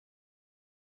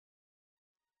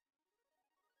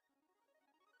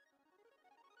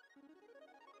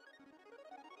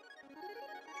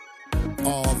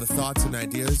the thoughts and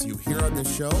ideas you hear on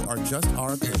this show are just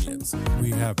our opinions. We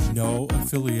have no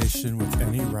affiliation with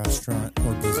any restaurant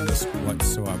or business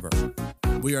whatsoever.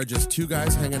 We are just two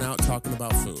guys hanging out talking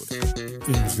about food.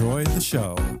 Enjoy the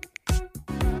show.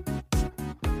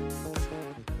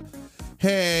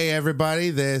 Hey, everybody.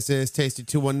 This is Tasty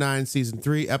 219 Season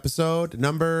 3, Episode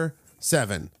number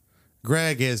 7.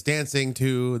 Greg is dancing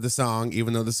to the song,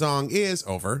 even though the song is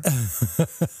over.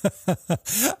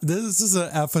 This is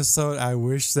an episode I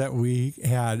wish that we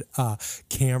had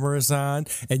cameras on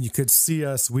and you could see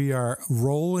us. We are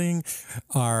rolling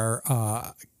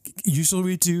our, usually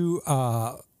we do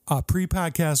a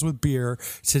pre-podcast with beer.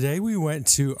 Today we went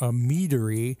to a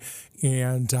meadery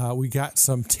and we got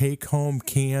some take-home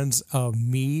cans of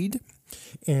mead,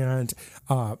 and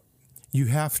you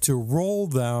have to roll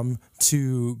them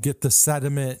to get the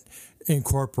sediment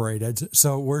incorporated.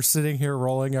 So we're sitting here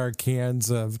rolling our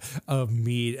cans of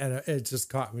mead, and it just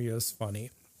caught me as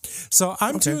funny. So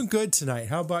I'm doing good tonight.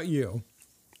 How about you?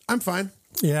 I'm fine.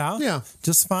 Yeah? Yeah.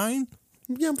 Just fine?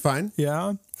 Yeah, I'm fine.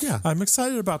 Yeah? Yeah. I'm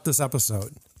excited about this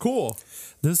episode. Cool.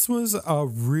 This was a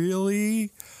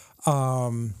really...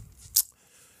 there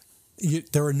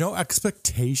were no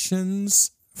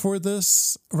expectations for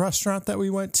this restaurant that we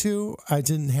went to. I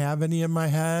didn't have any in my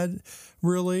head,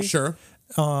 really. Sure.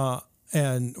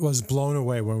 And was blown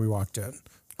away when we walked in.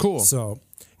 Cool. So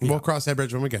we'll cross that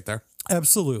bridge when we get there.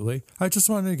 Absolutely. I just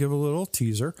wanted to give a little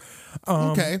teaser.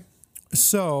 Okay.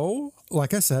 So,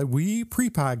 like I said, we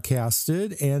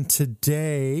pre-podcasted, and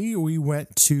today we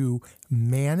went to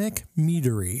Manic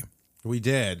Meadery. We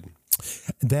did.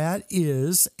 That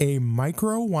is a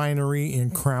micro winery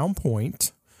in Crown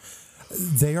Point.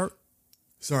 They are...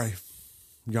 Sorry.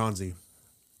 Yawnsy.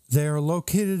 They are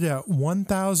located at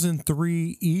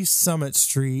 1003 East Summit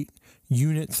Street,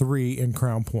 Unit 3 in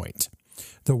Crown Point.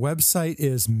 The website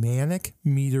is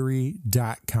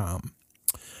manicmeadery.com.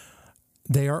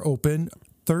 They are open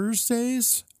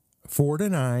Thursdays 4 to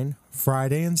 9,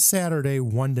 Friday and Saturday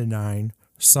 1 to 9,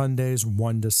 Sundays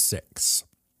 1 to 6.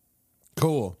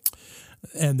 Cool.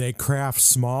 And they craft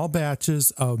small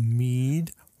batches of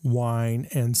mead, wine,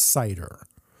 and cider.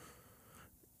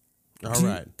 All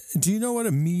right. Do you know what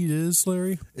a mead is,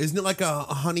 Larry? Isn't it like a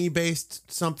honey-based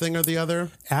something or the other?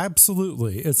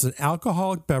 Absolutely. It's an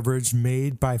alcoholic beverage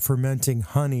made by fermenting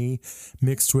honey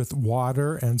mixed with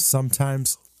water and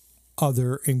sometimes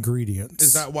other ingredients.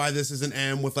 Is that why this is an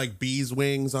M with like bees'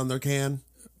 wings on their can?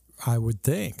 I would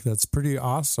think. That's pretty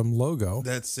awesome logo.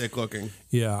 That's sick looking.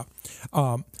 Yeah.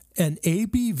 And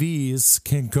ABVs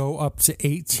can go up to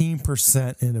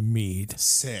 18% in a mead.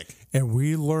 Sick. And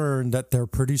we learned that they're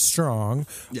pretty strong.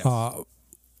 Yes.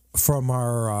 From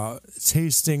our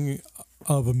tasting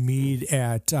of a mead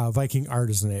at Viking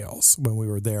Artisan Ales when we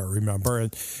were there, remember?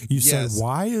 And you said,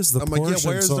 why is the portion like,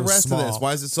 where's so the rest small? of this?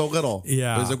 Why is it so little?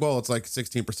 Yeah. He's like, well, it's like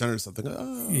 16% or something.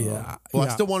 Oh. Yeah. Well,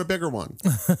 yeah. I still want a bigger one.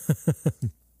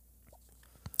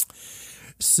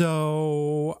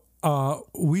 So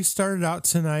we started out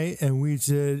tonight and we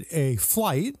did a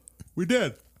flight. We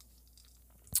did.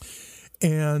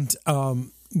 And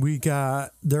we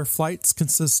got, their flights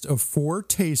consist of 4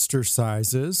 taster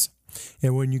sizes.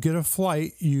 And when you get a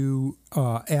flight, you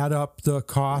add up the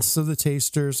costs of the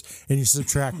tasters and you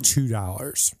subtract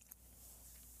 $2.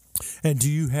 And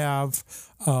do you have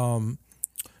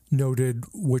noted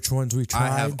which ones we tried?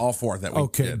 I have all 4 that we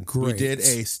did. Okay, great. We did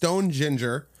a Stone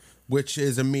Ginger, which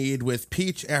is a mead with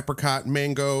peach, apricot,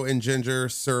 mango, and ginger,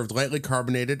 served lightly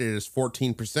carbonated. It is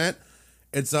 14%.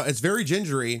 It's very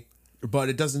gingery, but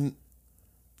it doesn't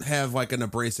have like an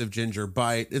abrasive ginger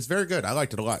bite. It's very good. I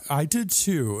liked it a lot. I did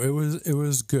too. It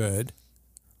was good.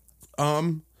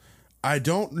 I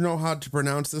don't know how to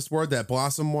pronounce this word, that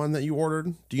blossom one that you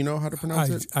ordered. Do you know how to pronounce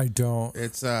it? I don't.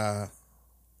 It's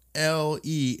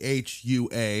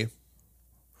Lehua.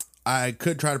 I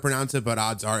could try to pronounce it, but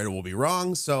odds are it will be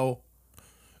wrong, so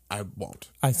I won't.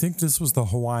 I think this was the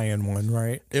Hawaiian one,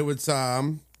 right? It was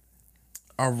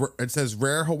it says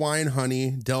rare Hawaiian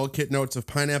honey, delicate notes of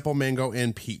pineapple, mango,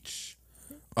 and peach.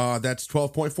 That's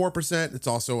 12.4%. It's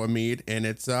also a mead, and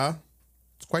it's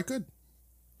quite good.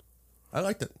 I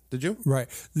liked it. Did you? Right.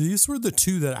 These were the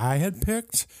 2 that I had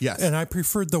picked. Yes. And I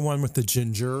preferred the one with the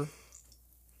ginger.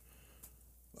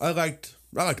 I liked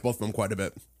both of them quite a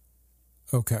bit.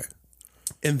 Okay.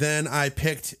 And then I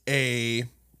picked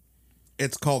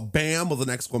it's called BAM with an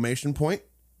exclamation point,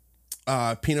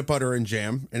 peanut butter and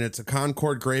jam. And it's a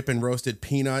Concord grape and roasted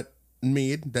peanut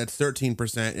mead. That's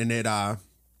 13%. And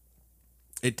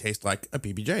it tastes like a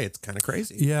PBJ. It's kind of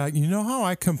crazy. Yeah. You know how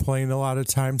I complain a lot of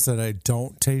times that I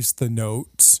don't taste the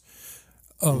notes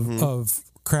of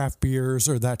craft beers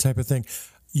or that type of thing?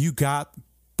 You got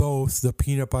both the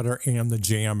peanut butter and the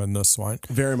jam in this one.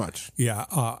 Very much. Yeah,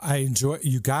 I enjoy.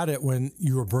 You got it when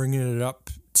you were bringing it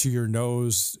up to your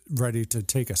nose, ready to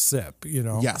take a sip. You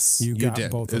know. Yes, you got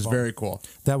did. Both it was of them. very cool.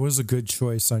 That was a good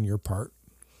choice on your part.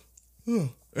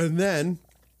 And then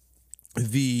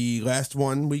the last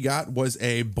one we got was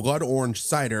a blood orange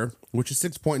cider, which is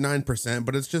 6.9%,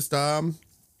 but it's just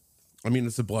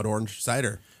it's a blood orange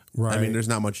cider. Right. I mean, there's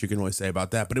not much you can really say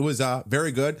about that, but it was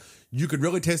very good. You could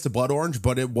really taste the blood orange,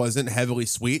 but it wasn't heavily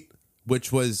sweet,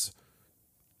 which was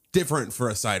different for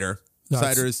a cider.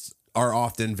 Ciders are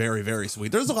often very, very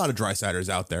sweet. There's a lot of dry ciders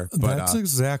out there. But, that's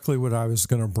exactly what I was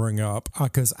going to bring up,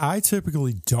 because I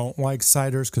typically don't like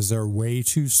ciders because they're way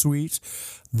too sweet.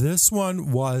 This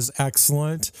one was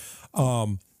excellent.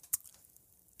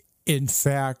 In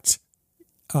fact,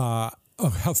 a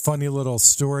funny little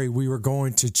story. We were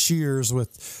going to Cheers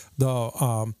with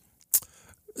the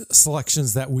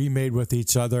selections that we made with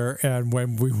each other, and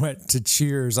when we went to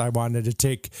Cheers, I wanted to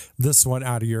take this one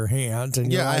out of your hand.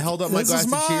 And I held up my glass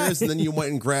of Cheers, and then you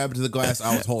went and grabbed the glass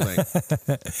I was holding.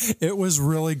 It was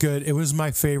really good. It was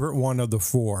my favorite one of the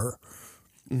four.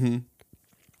 Mm-hmm.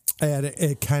 And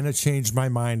it kind of changed my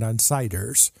mind on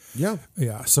ciders. Yeah.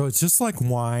 Yeah. So it's just like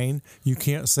wine. You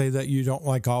can't say that you don't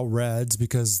like all reds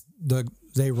because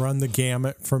they run the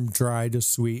gamut from dry to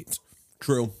sweet.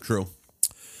 True.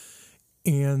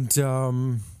 And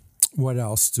what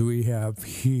else do we have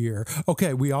here?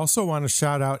 Okay, we also want to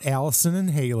shout out Allison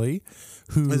and Haley.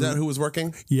 Is that who was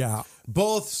working? Yeah.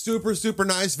 Both super, super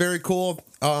nice. Very cool.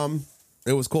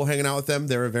 It was cool hanging out with them.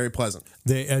 They were very pleasant.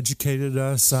 They educated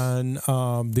us on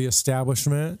the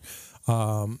establishment.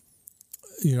 Told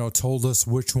us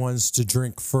which ones to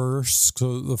drink first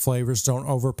so the flavors don't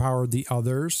overpower the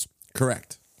others.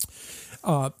 Correct.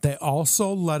 They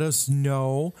also let us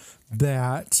know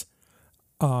that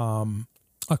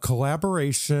a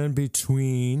collaboration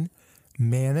between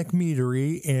Manic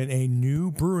Meadery and a new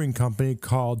brewing company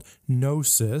called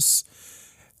Gnosis,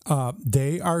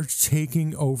 they are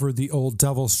taking over the old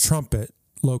Devil's Trumpet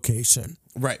location.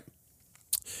 Right.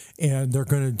 And they're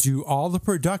going to do all the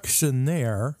production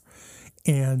there.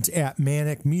 And at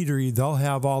Manic Meadery, they'll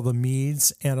have all the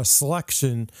meads and a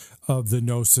selection of the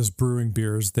Gnosis brewing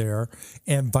beers there,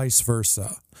 and vice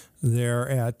versa. There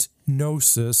at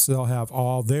Gnosis, they'll have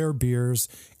all their beers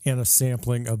and a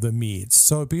sampling of the meads.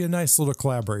 So it'd be a nice little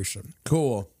collaboration.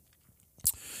 Cool.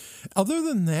 Other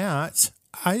than that,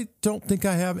 I don't think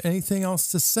I have anything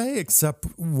else to say except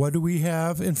what do we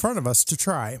have in front of us to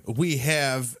try? We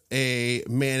have a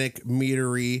Manic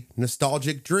Meadery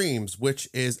Nostalgic Dreams, which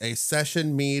is a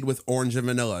session mead with orange and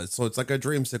vanilla. So it's like a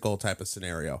dreamsicle type of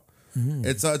scenario. Mm.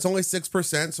 It's only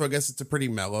 6%, so I guess it's a pretty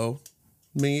mellow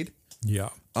mead. Yeah.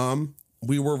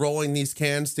 We were rolling these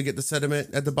cans to get the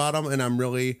sediment at the bottom, and I'm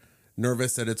really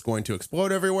nervous that it's going to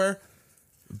explode everywhere.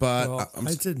 But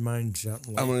I did mine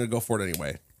gently. I'm going to go for it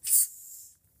anyway.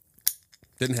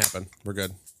 Didn't happen. We're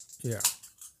good. Yeah.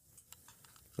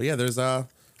 But yeah, there's all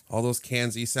those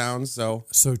cansy sounds. So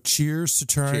cheers to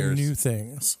trying new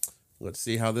things. Let's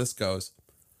see how this goes.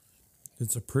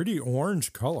 It's a pretty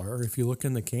orange color if you look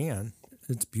in the can.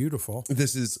 It's beautiful.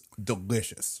 This is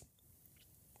delicious.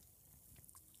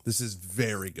 This is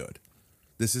very good.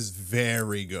 This is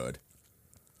very good.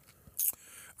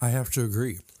 I have to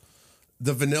agree.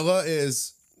 The vanilla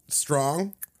is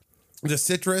strong. The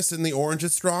citrus and the orange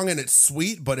is strong, and it's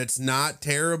sweet, but it's not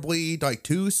terribly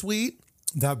too sweet.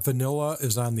 That vanilla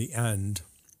is on the end.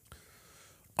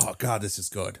 Oh God, this is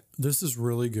good. This is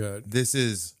really good. This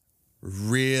is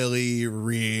really,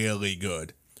 really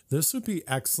good. This would be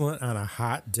excellent on a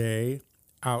hot day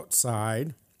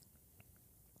outside.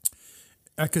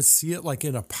 I could see it like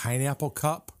in a pineapple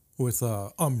cup with a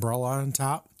umbrella on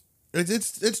top.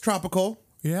 It's tropical.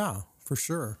 Yeah, for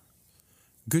sure.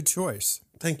 Good choice.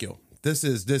 Thank you. This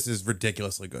is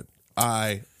ridiculously good.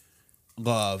 I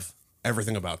love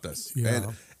everything about this. Yeah.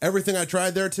 And everything I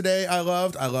tried there today, I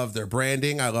loved. I love their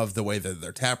branding. I love the way that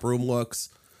their tap room looks.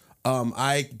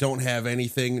 I don't have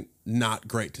anything not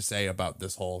great to say about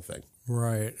this whole thing.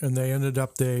 Right. And they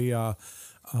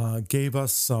gave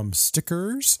us some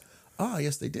stickers. Ah,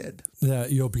 yes, they did.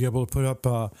 That you'll be able to put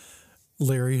up.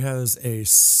 Larry has a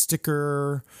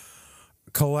sticker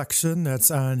collection that's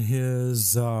on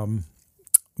his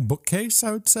bookcase,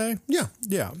 I would say. Yeah.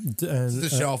 Yeah. And,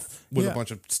 it's a shelf with a bunch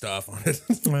of stuff on it.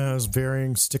 There's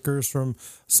varying stickers from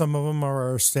some of them are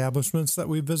our establishments that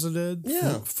we visited.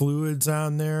 Yeah. Fluids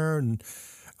on there, and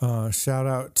shout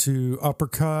out to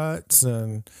Uppercuts,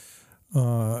 and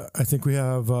I think we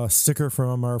have a sticker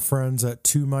from our friends at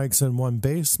Two Mics in One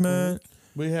Basement.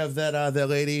 We have that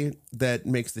lady that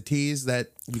makes the teas that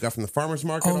you got from the farmer's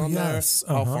market on there.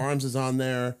 All Farms is on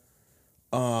there.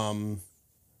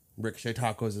 Ricochet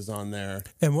Tacos is on there.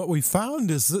 And what we found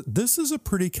is that this is a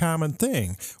pretty common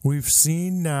thing. We've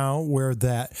seen now where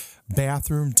that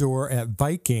bathroom door at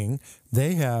Viking,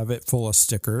 they have it full of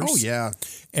stickers. Oh, yeah.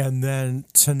 And then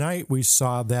tonight we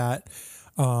saw that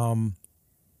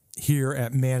here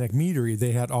at Manic Meadery,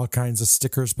 they had all kinds of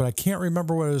stickers, but I can't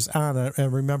remember what it was on it.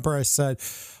 And remember I said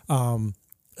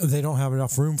they don't have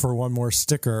enough room for one more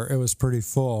sticker. It was pretty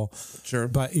full. Sure.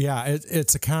 But yeah,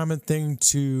 it's a common thing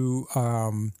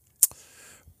to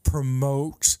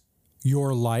promote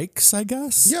your likes, I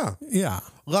guess. Yeah. Yeah.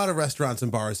 A lot of restaurants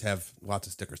and bars have lots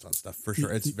of stickers on stuff, for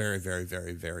sure. It's very, very,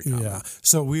 very, very common. Yeah.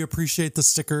 So we appreciate the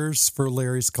stickers for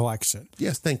Larry's collection.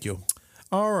 Yes, thank you.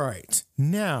 All right.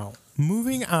 Now,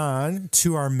 moving on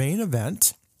to our main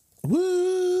event.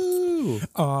 Woo!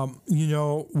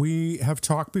 We have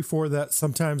talked before that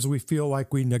sometimes we feel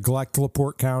like we neglect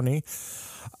LaPorte County.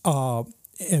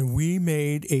 And we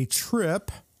made a trip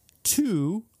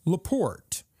to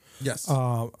LaPorte. Yes.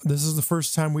 This is the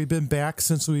first time we've been back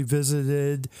since we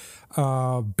visited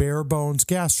Bare Bones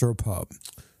Gastropub.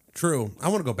 True. I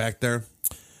want to go back there.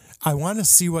 I want to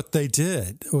see what they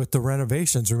did with the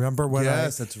renovations. Remember when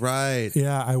Yes, that's right.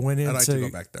 Yeah, I went in I'd like to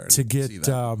go back there to get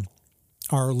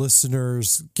our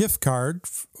listeners' gift card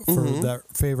for that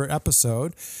favorite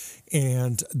episode,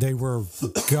 and they were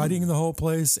gutting the whole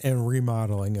place and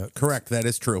remodeling it. Correct. That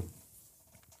is true.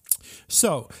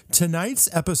 So tonight's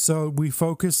episode, we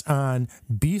focus on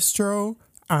Bistro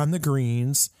On The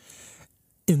Greens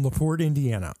in LaPorte,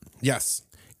 Indiana. Yes.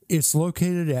 It's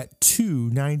located at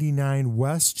 299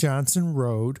 West Johnson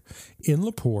Road in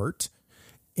LaPorte,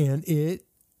 and it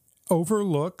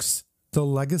overlooks the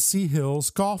Legacy Hills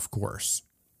Golf Course.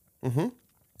 Mm-hmm.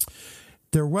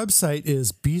 Their website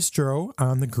is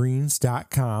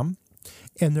bistroonthegreens.com,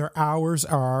 and their hours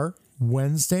are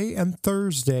Wednesday and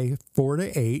Thursday, 4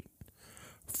 to 8,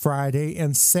 Friday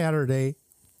and Saturday,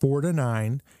 4 to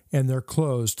 9, and they're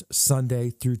closed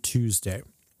Sunday through Tuesday.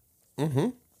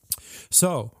 Mm-hmm.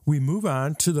 So we move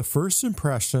on to the first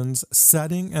impressions,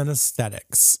 setting and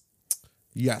aesthetics.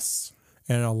 Yes.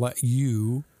 And I'll let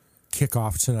you kick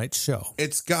off tonight's show.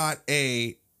 It's got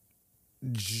a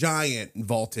giant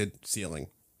vaulted ceiling.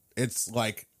 It's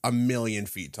like 1,000,000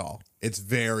 feet tall. It's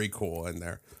very cool in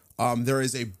there. There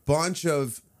is a bunch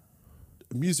of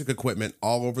music equipment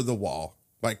all over the wall,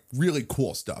 like really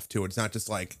cool stuff too. It's not just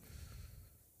like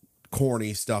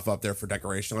corny stuff up there for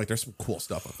decoration. Like there's some cool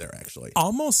stuff up there actually.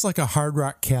 Almost like a Hard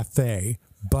Rock Cafe,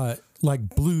 but like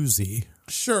bluesy.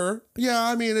 Sure. Yeah,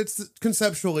 I mean it's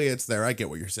conceptually it's there. I get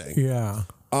what you're saying. Yeah.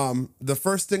 The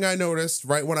first thing I noticed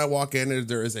right when I walk in is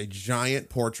there is a giant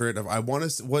portrait of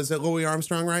was it Louis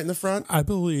Armstrong right in the front? I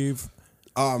believe.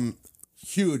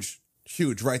 Huge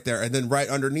right there. And then right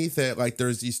underneath it, like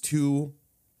there's these two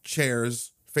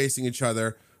chairs facing each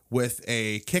other with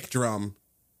a kick drum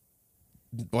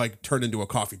like turned into a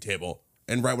coffee table.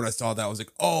 And right when I saw that, I was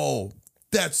like, oh,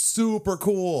 that's super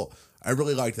cool. I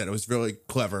really liked that. It was really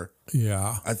clever.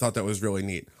 Yeah. I thought that was really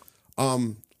neat.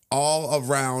 All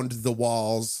around the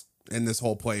walls in this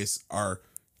whole place are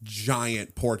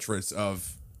giant portraits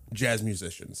of jazz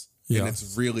musicians. Yeah. And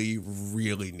it's really,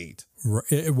 really neat.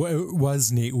 It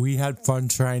was neat. We had fun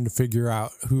trying to figure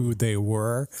out who they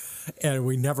were, and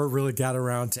we never really got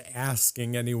around to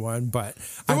asking anyone, but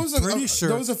I'm pretty sure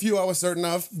there was a few I was certain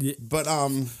of, but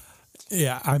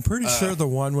yeah, I'm pretty sure the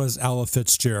one was Ella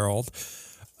Fitzgerald.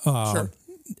 Sure.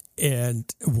 And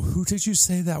who did you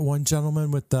say that one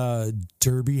gentleman with the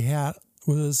derby hat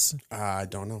was? I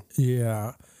don't know.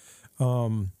 Yeah.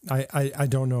 I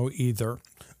don't know either.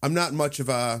 I'm not much of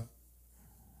a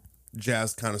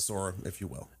jazz connoisseur, if you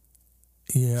will.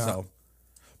 Yeah. So,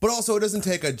 but also it doesn't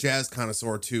take a jazz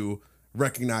connoisseur to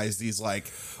recognize these like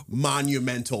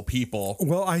monumental people.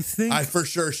 Well, I think I for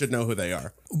sure should know who they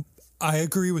are. I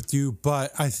agree with you,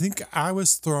 but I think I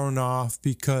was thrown off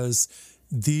because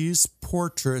these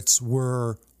portraits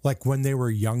were like when they were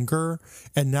younger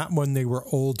and not when they were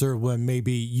older, when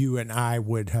maybe you and I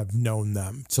would have known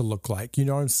them to look like. You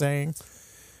know what I'm saying?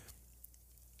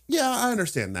 Yeah, I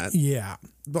understand that. Yeah.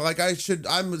 But like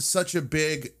I'm such a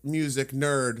big music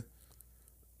nerd,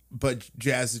 but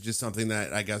jazz is just something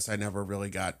that I guess I never really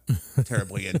got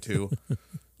terribly into.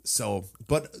 So,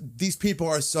 but these people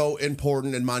are so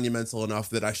important and monumental enough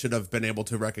that I should have been able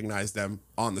to recognize them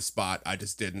on the spot. I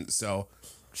just didn't. So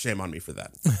shame on me for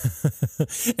that.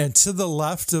 And to the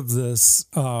left of this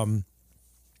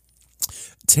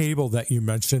table that you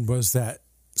mentioned was that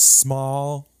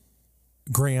small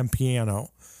grand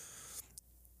piano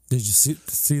Did you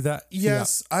see that?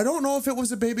 Yes. Yeah. I don't know if it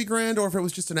was a baby grand or if it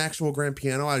was just an actual grand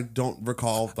piano. I don't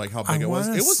recall like how big it was.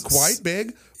 It was quite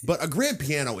big, but a grand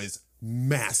piano is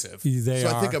massive.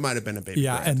 I think it might have been a baby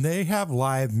grand. And they have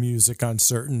live music on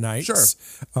certain nights.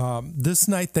 Sure. This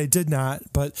night they did not,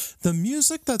 but the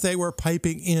music that they were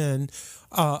piping in,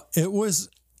 it was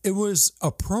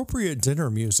appropriate dinner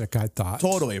music, I thought.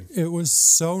 Totally. It was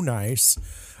so nice.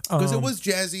 Because it was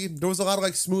jazzy. There was a lot of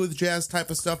like smooth jazz type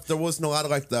of stuff. There wasn't a lot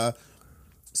of like the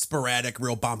sporadic,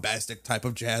 real bombastic type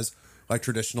of jazz, like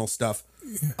traditional stuff.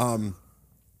 It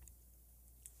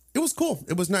was cool.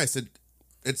 It was nice. It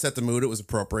set the mood. It was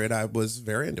appropriate. I was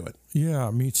very into it.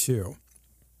 Yeah, me too.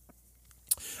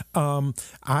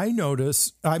 I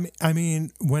noticed, I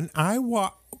mean, when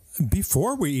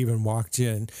before we even walked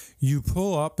in, you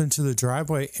pull up into the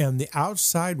driveway and the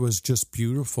outside was just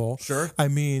beautiful. Sure. I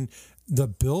mean, the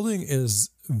building is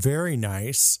very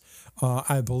nice.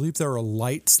 I believe there were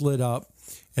lights lit up,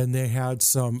 and they had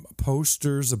some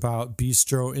posters about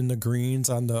Bistro in the Greens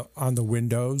on the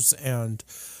windows, and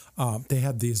they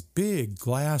had these big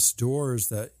glass doors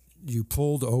that you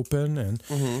pulled open,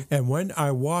 and when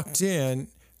I walked in,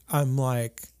 I'm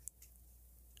like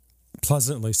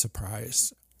pleasantly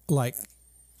surprised. Like,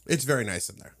 it's very nice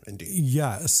in there, indeed.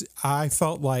 Yes, I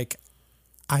felt like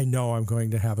I know I'm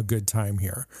going to have a good time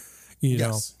here. You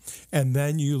know, and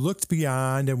then you looked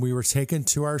beyond and we were taken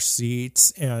to our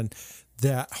seats, and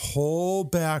that whole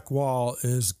back wall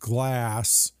is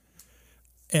glass,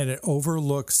 and it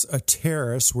overlooks a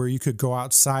terrace where you could go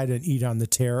outside and eat on the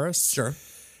terrace. Sure.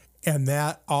 And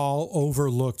that all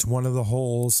overlooked one of the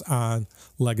holes on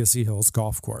Legacy Hills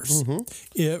Golf Course. Mm-hmm.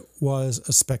 It was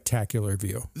a spectacular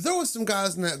view. There was some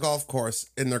guys in that golf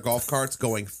course in their golf carts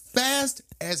going fast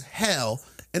as hell.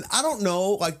 And I don't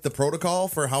know, like, the protocol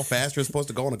for how fast you're supposed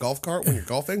to go in a golf cart when you're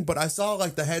golfing, but I saw,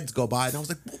 like, the heads go by, and I was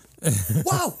like,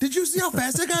 wow, did you see how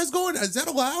fast that guy's going? Is that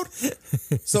allowed?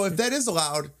 So if that is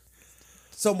allowed,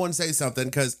 someone say something,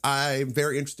 because I'm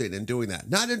very interested in doing that.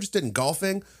 Not interested in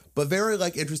golfing, but very,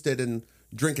 like, interested in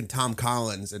drinking Tom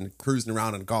Collins and cruising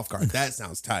around in a golf cart. That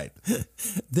sounds tight.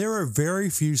 There are very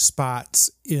few spots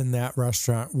in that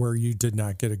restaurant where you did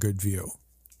not get a good view.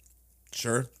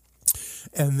 Sure.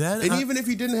 And even if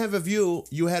you didn't have a view,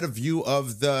 you had a view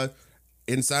of the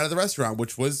inside of the restaurant,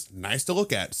 which was nice to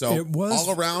look at. So it was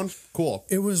all around cool.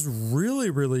 It was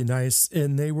really, really nice.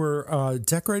 And they were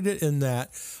decorated in that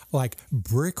like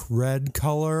brick red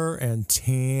color and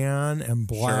tan and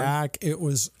black. Sure. It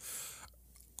was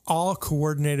all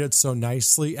coordinated so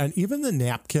nicely. And even the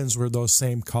napkins were those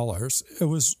same colors. It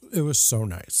was so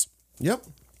nice. Yep.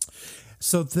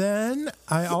 So then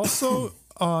I also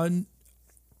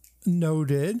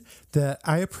noted that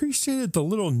I appreciated the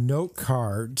little note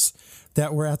cards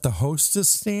that were at the hostess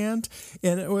stand,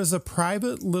 and it was a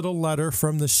private little letter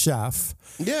from the chef,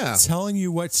 telling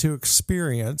you what to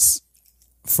experience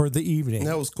for the evening.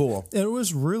 That was cool. It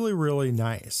was really, really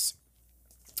nice.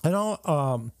 And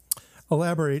I'll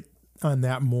elaborate on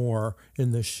that more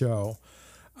in the show.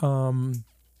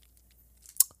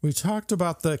 We talked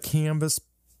about the canvas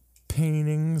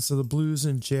paintings of the blues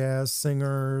and jazz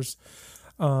singers.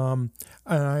 And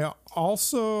I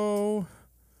also,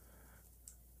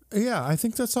 I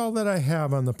think that's all that I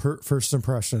have on the first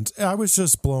impressions. I was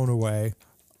just blown away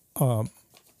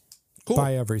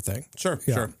by everything. Sure.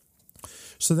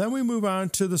 So then we move on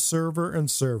to the server and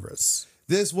service.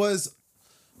 This was,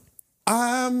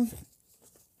 as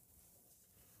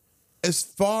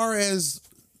far as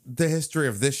the history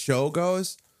of this show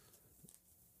goes,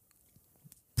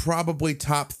 probably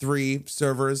top 3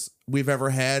 servers we've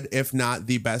ever had, if not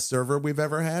the best server we've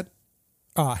ever had.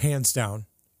 Hands down.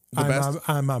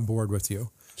 I'm on board with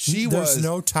you. There's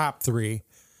no top 3.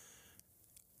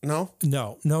 No?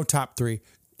 No top 3.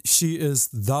 She is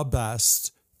the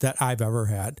best that I've ever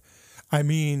had. I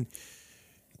mean,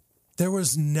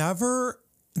 there's nothing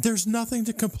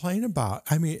to complain about.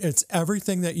 I mean, it's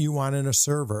everything that you want in a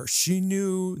server. She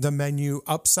knew the menu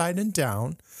upside and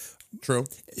down. True.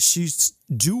 She's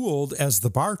dueled as the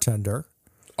bartender.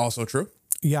 Also true.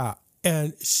 Yeah.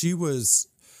 And she was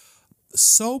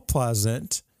so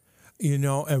pleasant,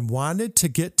 and wanted to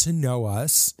get to know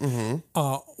us,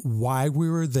 why we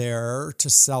were there to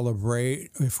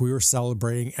celebrate, if we were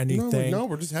celebrating anything. No,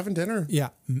 we're just having dinner. Yeah.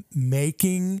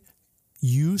 Making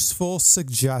useful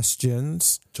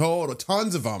suggestions.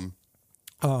 Tons of them.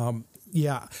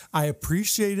 Yeah. I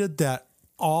appreciated that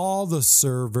all the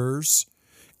servers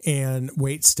and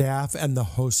wait staff and the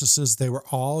hostesses, they were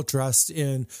all dressed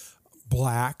in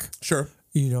black. Sure.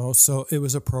 So it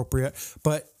was appropriate.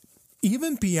 But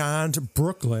even beyond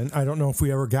Brooklyn, I don't know if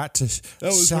we ever got to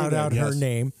shout out her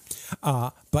name.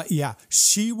 But yeah,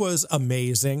 she was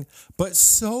amazing. But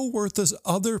so were those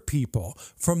other people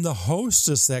from the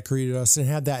hostess that greeted us and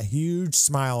had that huge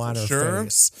smile on her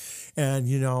face. And,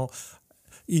 you know,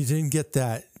 you didn't get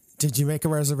that. Did you make a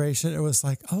reservation? It was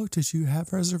like, oh, did you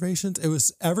have reservations?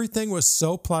 Everything was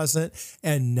so pleasant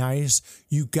and nice.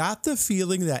 You got the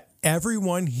feeling that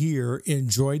everyone here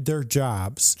enjoyed their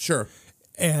jobs. Sure.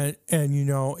 And you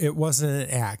know, it wasn't an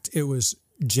act. It was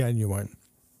genuine.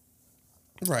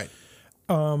 Right.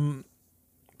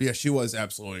 Yeah, she was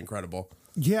absolutely incredible.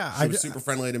 Yeah. She was super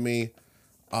friendly to me.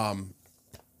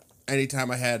 Anytime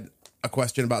I had a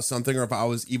question about something or if I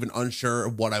was even unsure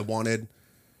of what I wanted,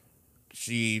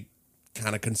 she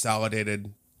kind of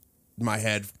consolidated my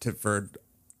head for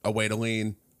a way to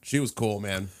lean. She was cool,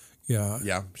 man. Yeah.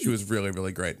 Yeah. She was really,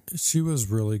 really great. She was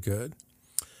really good.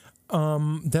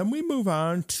 Then we move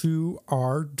on to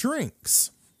our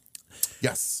drinks.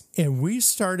 Yes. And we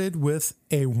started with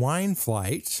a wine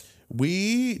flight.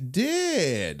 We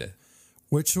did.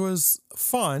 Which was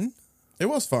fun. It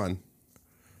was fun.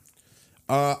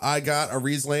 I got a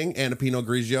Riesling and a Pinot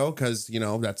Grigio because, you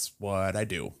know, that's what I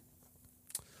do.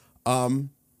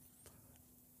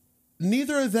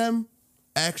 Neither of them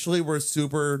actually were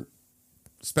super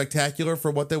spectacular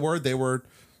for what they were. They were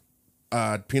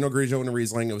Pinot Grigio and a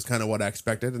Riesling. It was kind of what I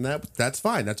expected, and that's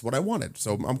fine. That's what I wanted,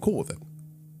 so I'm cool with it.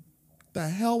 The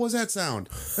hell was that sound?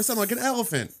 That sounded like an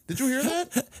elephant. Did you hear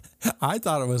that? I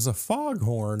thought it was a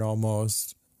foghorn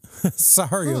almost.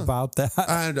 Sorry about that.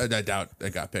 I doubt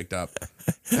it got picked up.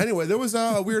 Anyway, there was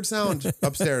a weird sound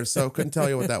upstairs, so couldn't tell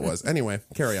you what that was. Anyway,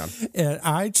 carry on. And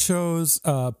I chose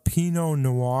Pinot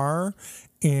Noir,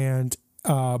 and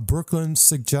Brooklyn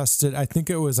suggested, I think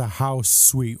it was a house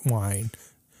sweet wine,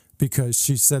 because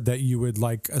she said that you would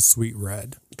like a sweet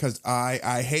red. Because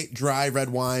I hate dry red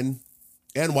wine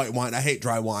and white wine. I hate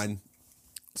dry wine,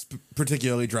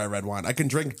 particularly dry red wine. I can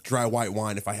drink dry white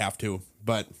wine if I have to,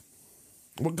 but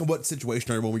what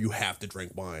situation are you in where you have to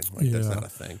drink wine? Like, that's not a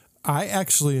thing. I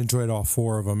actually enjoyed all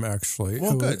four of them, actually.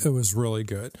 Well, good. It was really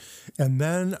good. And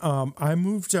then I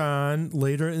moved on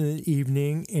later in the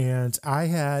evening, and I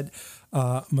had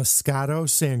Moscato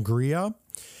Sangria.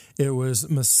 It was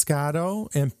Moscato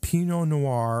and Pinot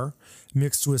Noir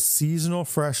mixed with seasonal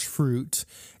fresh fruit.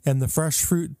 And the fresh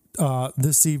fruit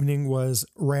this evening was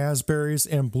raspberries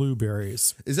and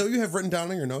blueberries. Is that what you have written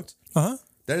down in your notes? Uh-huh.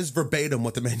 That is verbatim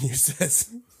what the menu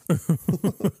says.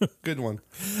 Good one.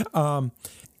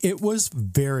 It was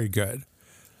very good.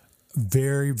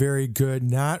 Very, very good.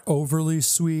 Not overly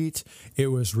sweet. It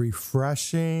was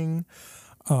refreshing.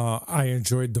 I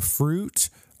enjoyed the fruit.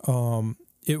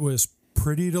 It was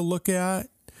pretty to look at.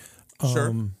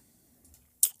 Sure.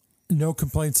 No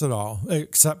complaints at all,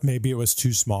 except maybe it was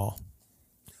too small.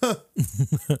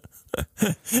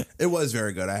 It was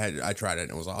very good. I tried it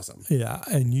and it was awesome. Yeah.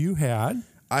 And you had?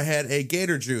 I had a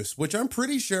gator juice, which I'm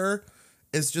pretty sure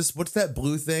is just, what's that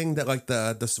blue thing that like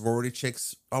the sorority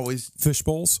chicks always... Fish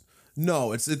bowls?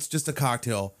 No, it's just a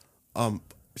cocktail.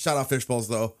 Shout out fish bowls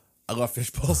though. I love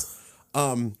fish bowls.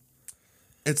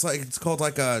 It's called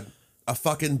like a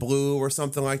fucking blue or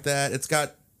something like that. It's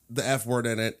got the F word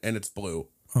in it and it's blue.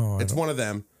 Oh, it's one of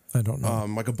them. I don't know.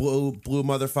 Like a blue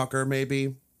motherfucker,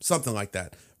 maybe something like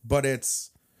that. But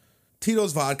it's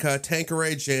Tito's vodka,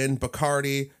 Tanqueray gin,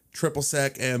 Bacardi, triple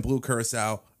sec, and blue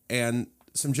curacao, and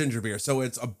some ginger beer. So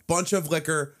it's a bunch of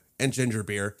liquor and ginger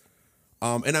beer.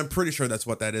 And I'm pretty sure that's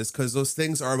what that is, because those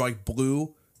things are like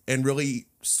blue and really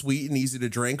sweet and easy to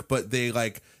drink, but they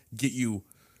like get you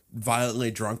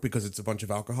violently drunk because it's a bunch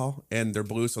of alcohol and they're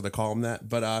blue, so they call them that.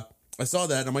 But I saw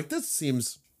that and I'm like, this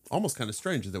seems almost kind of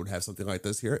strange that they would have something like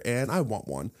this here, and I want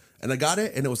one. And I got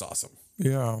it, and it was awesome.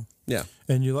 Yeah. Yeah.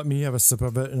 And you let me have a sip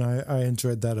of it, and I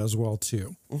enjoyed that as well,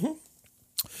 too. Mm-hmm.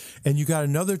 And you got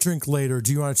another drink later.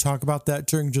 Do you want to talk about that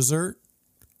during dessert?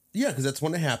 Yeah, because that's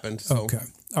when it happened. So. Okay.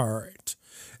 All right.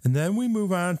 And then we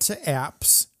move on to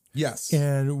apps. Yes.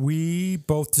 And we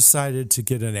both decided to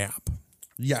get an app.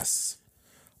 Yes.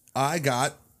 I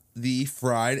got the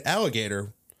fried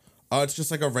alligator. It's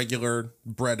just like a regular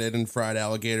breaded and fried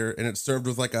alligator, and it's served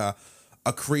with like a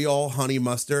Creole honey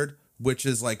mustard, which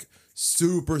is like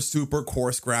super, super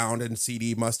coarse ground and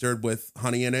seedy mustard with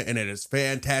honey in it, and it is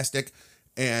fantastic.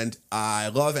 And I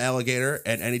love alligator,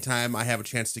 and anytime I have a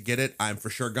chance to get it, I'm for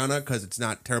sure gonna, because it's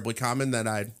not terribly common that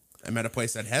I'm at a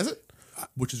place that has it,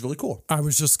 which is really cool. I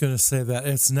was just going to say that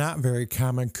it's not very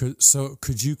common. So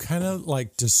could you kind of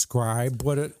like describe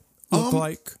what it looked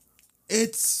like?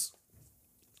 It's,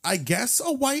 I guess,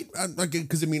 a white,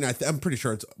 because I mean, I'm pretty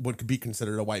sure it's what could be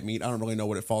considered a white meat. I don't really know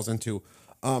what it falls into.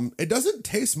 It doesn't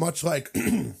taste much like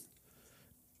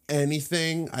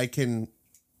anything I can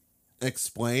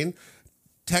explain.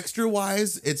 Texture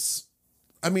wise, it's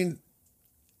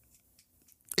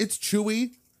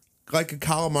chewy like a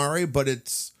calamari, but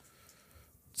it's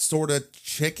sort of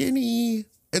chickeny.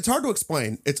 It's hard to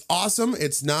explain. It's awesome.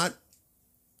 It's not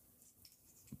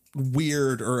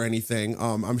weird or anything.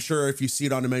 I'm sure if you see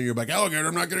it on the menu, you're like, alligator,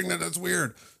 I'm not getting that. That's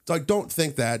weird. It's like, don't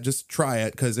think that. Just try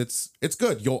it because it's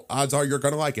good. Odds are you're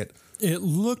gonna like it. It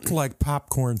looked like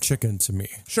popcorn chicken to me.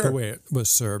 Sure. The way it was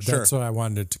served. Sure. That's what I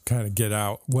wanted to kind of get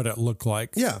out, what it looked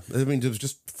like. Yeah. I mean, it was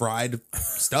just fried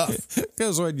stuff.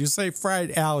 Because when you say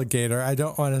fried alligator, I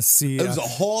don't want to see it was a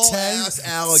whole ass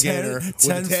alligator with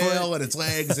a tail and its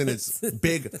legs and its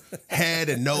big head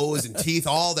and nose and teeth,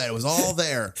 all that. It was all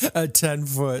there. A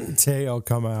 10-foot tail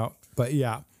come out. But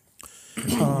yeah.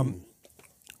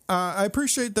 I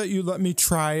appreciate that you let me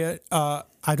try it.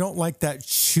 I don't like that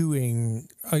chewing.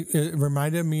 It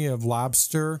reminded me of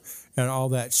lobster and all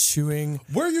that chewing.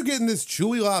 Where are you getting this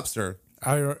chewy lobster?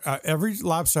 Every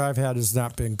lobster I've had has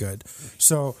not been good.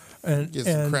 So and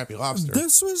some crappy lobster.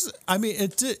 This was. I mean,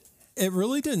 it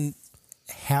really didn't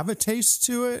have a taste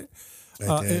to it.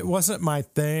 It wasn't my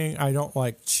thing. I don't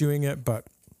like chewing it, but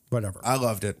whatever. I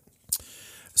loved it.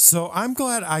 So I'm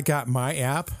glad I got my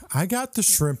app. I got the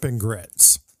shrimp and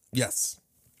grits. Yes.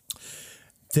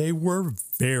 They were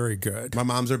very good. My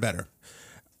mom's are better.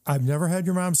 I've never had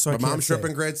your mom's, so I can't say. My mom's shrimp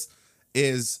and grits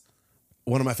is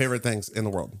one of my favorite things in the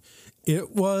world.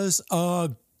 It was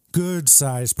a good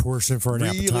sized portion for an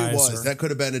appetizer. Really was. That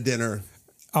could have been a dinner.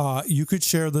 You could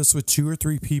share this with 2 or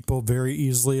 3 people very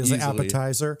easily as an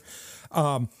appetizer.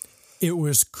 It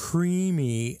was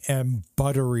creamy and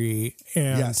buttery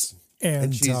and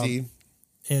cheesy.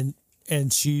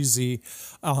 And cheesy.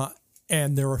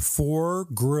 And there were 4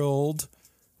 grilled,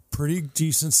 pretty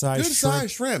decent sized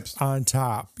shrimps on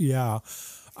top. Yeah.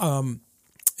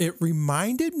 It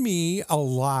reminded me a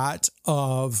lot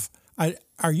of.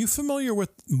 Are you familiar with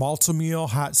Malto-Meal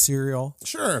hot cereal?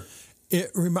 Sure.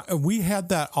 We had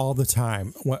that all the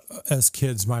time as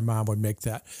kids. My mom would make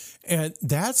that, and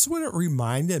that's what it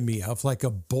reminded me of, like a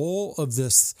bowl of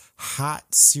this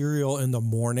hot cereal in the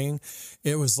morning.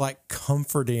 It was like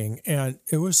comforting, and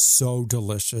it was so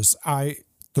delicious. I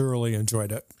thoroughly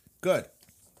enjoyed it. Good.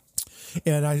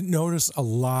 And I noticed a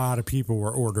lot of people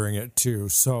were ordering it too,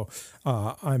 so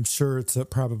I'm sure it's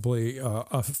probably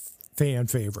a fan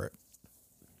favorite.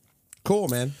 Cool,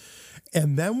 man.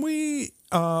 And then we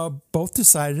both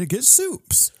decided to get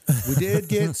soups. We did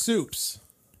get soups,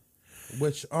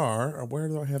 which are, where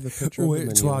do I have the picture of the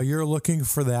menu? While you're looking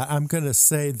for that, I'm going to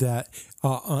say that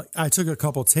I took a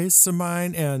couple tastes of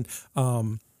mine, and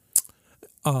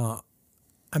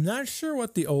I'm not sure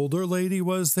what the older lady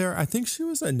was there. I think she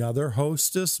was another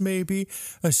hostess, maybe.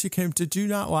 She came, did you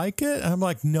not like it? And I'm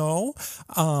like, no.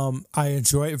 I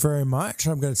enjoy it very much.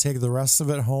 I'm going to take the rest of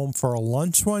it home for a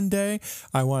lunch one day.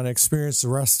 I want to experience the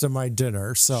rest of my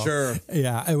dinner. So, sure.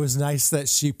 Yeah, it was nice that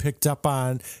she picked up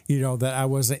on, that I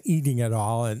wasn't eating at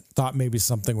all and thought maybe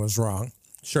something was wrong.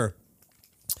 Sure.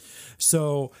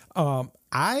 So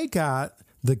I got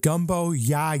the gumbo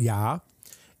yaya.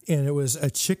 And it was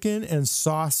a chicken and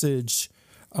sausage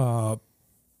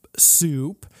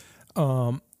soup.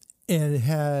 And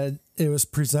it was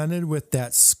presented with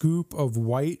that scoop of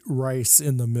white rice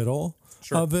in the middle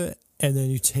of it. And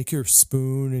then you take your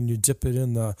spoon and you dip it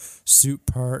in the soup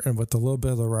part and with a little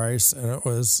bit of the rice. And it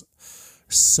was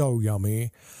so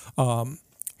yummy.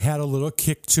 Had a little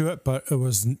kick to it, but it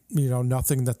was,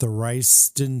 nothing that the rice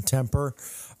didn't temper.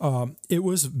 It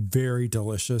was very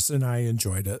delicious and I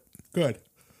enjoyed it. Good.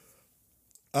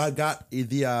 I got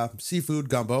the seafood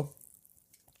gumbo,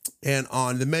 and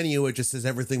on the menu, it just says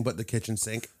everything but the kitchen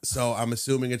sink. So I'm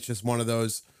assuming it's just one of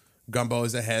those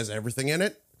gumbos that has everything in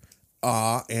it.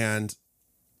 And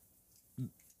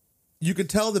you could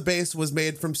tell the base was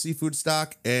made from seafood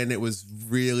stock, and it was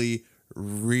really,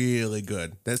 really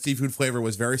good. That seafood flavor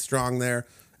was very strong there.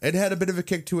 It had a bit of a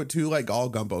kick to it, too, like all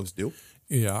gumbos do.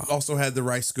 Yeah. Also had the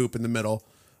rice scoop in the middle.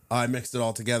 I mixed it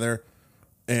all together.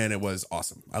 And it was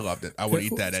awesome. I loved it. I would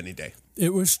eat that any day.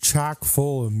 It was chock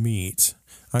full of meat.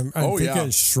 I'm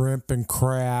thinking shrimp and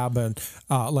crab. And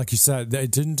like you said, they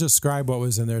didn't describe what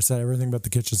was in there. It said everything but the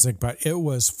kitchen sink. But it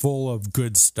was full of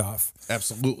good stuff.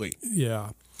 Absolutely. Yeah.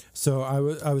 So I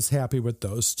was happy with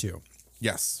those two.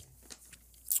 Yes.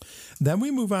 Then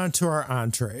we move on to our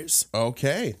entrees.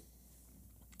 Okay.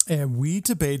 And we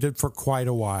debated for quite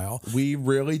a while. We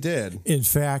really did. In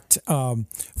fact,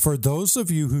 for those of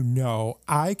you who know,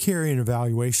 I carry an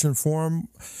evaluation form,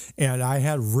 and I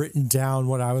had written down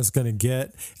what I was going to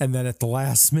get. And then at the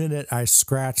last minute, I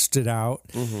scratched it out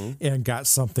and got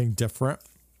something different.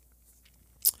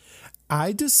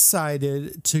 I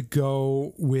decided to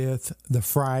go with the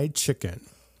fried chicken.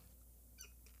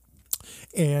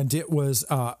 And it was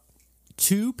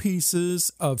 2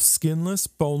 pieces of skinless,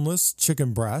 boneless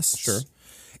chicken breasts. Sure.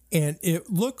 And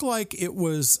it looked like it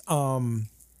was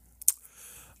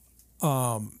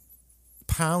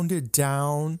pounded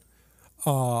down.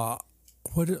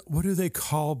 What do they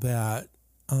call that?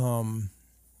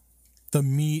 The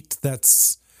meat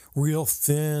that's real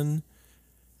thin.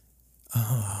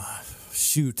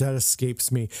 Shoot, that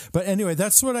escapes me. But anyway,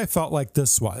 that's what I felt like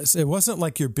this was. It wasn't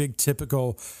like your big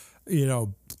typical,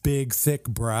 big thick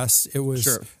breast. It was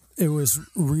Sure. It was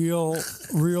real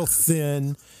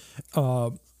thin.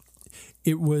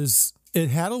 It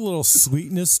had a little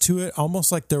sweetness to it,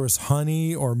 almost like there was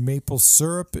honey or maple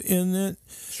syrup in it.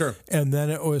 Sure. And then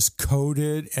it was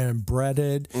coated and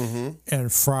breaded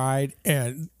and fried,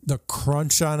 and the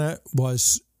crunch on it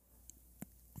was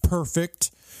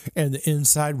perfect, and the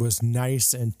inside was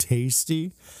nice and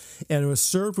tasty. And it was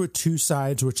served with 2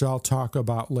 sides, which I'll talk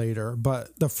about later.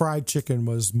 But the fried chicken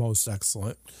was most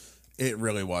excellent. It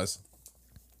really was.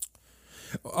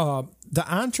 The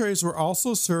entrees were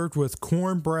also served with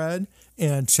cornbread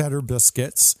and cheddar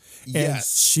biscuits. Yes. And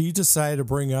she decided to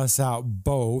bring us out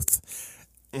both.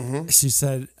 She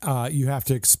said, you have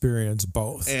to experience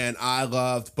both. And I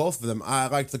loved both of them. I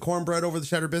liked the cornbread over the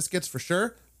cheddar biscuits for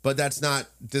sure, but that's not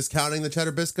discounting the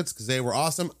cheddar biscuits because they were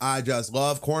awesome. I just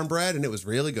love cornbread, and it was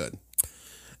really good.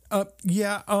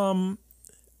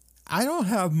 I don't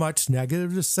have much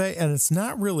negative to say, and it's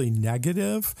not really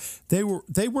negative. They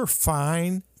were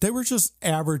fine. They were just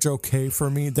average okay for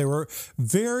me. They were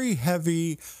very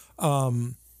heavy,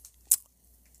 like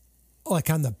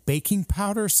on the baking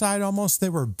powder side almost. They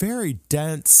were very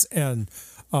dense and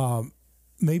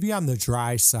maybe on the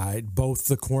dry side, both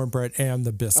the cornbread and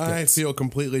the biscuits. I feel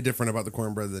completely different about the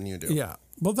cornbread than you do. Yeah,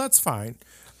 well, that's fine.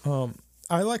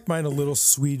 I like mine a little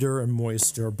sweeter and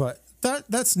moister, but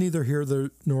that's neither here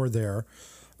nor there.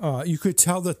 You could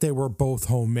tell that they were both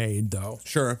homemade, though.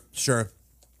 Sure.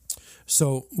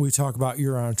 So we talk about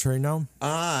your entree now?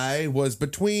 I was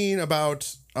between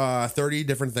about 30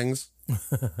 different things.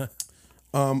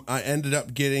 I ended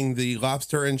up getting the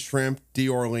lobster and shrimp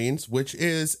d'Orleans, which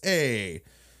is a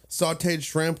sauteed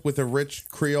shrimp with a rich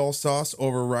Creole sauce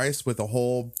over rice with a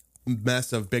whole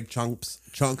mess of big chunks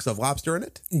of lobster in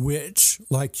it. Which,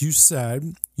 like you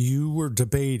said, you were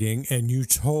debating and you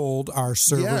told our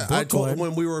server, Brooklyn. I told him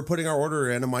when we were putting our order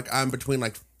in, I'm like, I'm between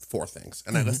like 4 things.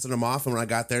 And I listed them off. And when I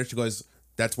got there, she goes,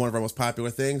 that's one of our most popular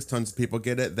things. Tons of people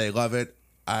get it. They love it.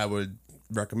 I would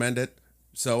recommend it.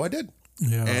 So I did.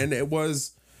 Yeah. And it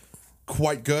was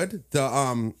quite good.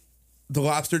 The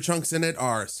lobster chunks in it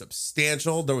are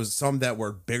substantial. There was some that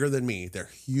were bigger than me. They're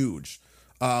huge.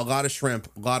 A lot of shrimp,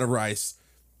 a lot of rice.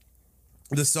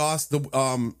 The sauce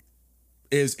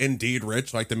is indeed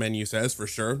rich, like the menu says, for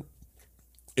sure.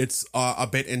 It's a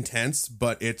bit intense,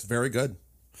 but it's very good.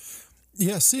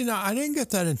 Yeah, see, now I didn't get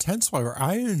that intense flavor.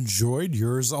 I enjoyed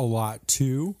yours a lot,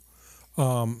 too.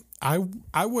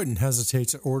 I wouldn't hesitate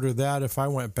to order that if I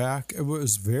went back. It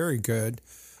was very good.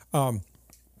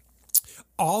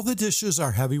 All the dishes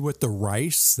are heavy with the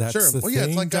rice. That's the thing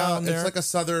it's like a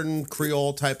Southern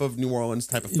Creole type of New Orleans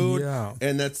type of food. Yeah.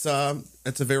 And it's a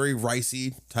very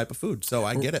ricey type of food. So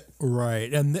I get it.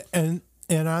 Right. And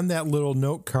on that little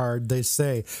note card, they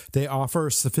say they offer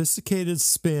a sophisticated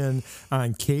spin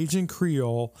on Cajun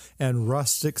Creole and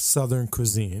rustic Southern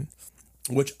cuisine.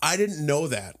 Which I didn't know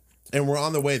that. And we're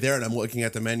on the way there and I'm looking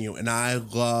at the menu and I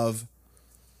love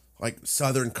like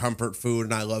Southern comfort food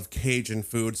and I love Cajun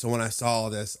food. So when I saw all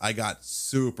this, I got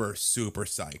super, super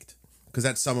psyched because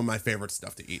that's some of my favorite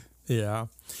stuff to eat. Yeah.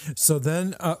 So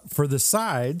then for the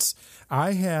sides,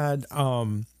 I had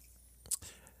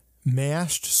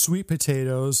mashed sweet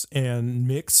potatoes and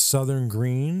mixed Southern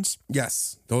greens.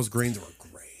 Yes, those greens were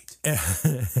great.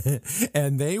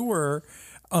 And they were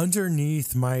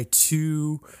underneath my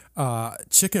 2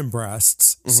 chicken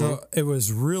breasts. So it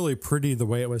was really pretty the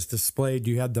way it was displayed.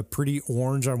 You had the pretty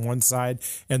orange on one side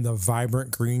and the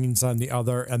vibrant greens on the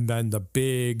other, and then the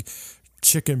big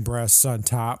chicken breasts on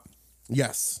top.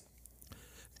 Yes.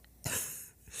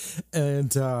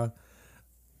 And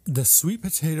the sweet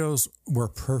potatoes were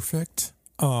perfect.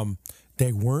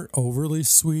 They weren't overly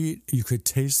sweet. You could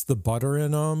taste the butter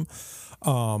in them.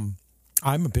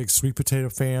 I'm a big sweet potato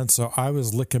fan, so I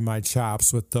was licking my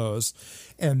chops with those.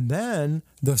 And then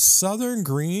the Southern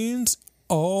Greens,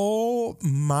 oh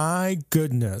my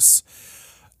goodness.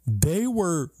 They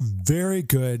were very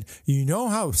good. You know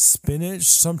how spinach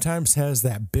sometimes has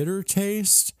that bitter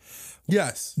taste?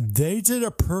 Yes. They did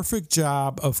a perfect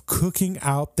job of cooking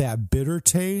out that bitter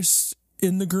taste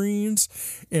in the greens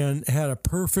and had a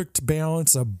perfect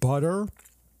balance of butter.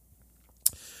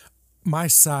 My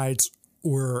sides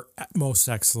were most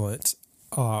excellent.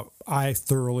 I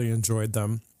thoroughly enjoyed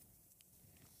them.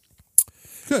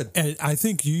 Good. And I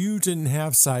think you didn't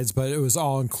have sides, but it was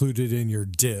all included in your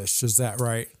dish. Is that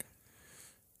right?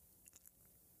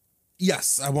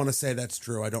 Yes, I want to say that's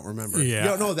true. I don't remember.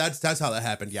 Yeah. No, that's how that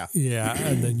happened. Yeah. Yeah,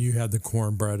 and then you had the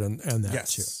cornbread and that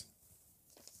Yes. too.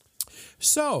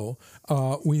 So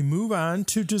we move on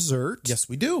to dessert. Yes,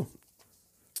 we do.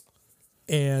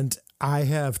 And I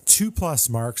have 2+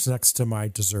 marks next to my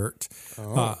dessert.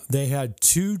 They had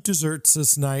 2 desserts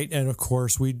this night, and of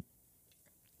course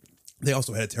They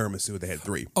also had tiramisu. They had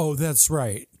 3. Oh, that's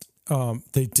right.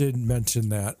 They did mention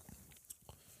that.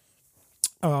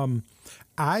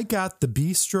 I got the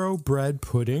Bistro bread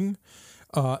pudding.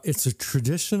 It's a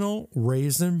traditional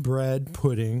raisin bread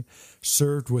pudding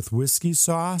served with whiskey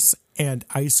sauce and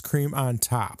ice cream on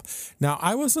top. Now,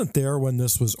 I wasn't there when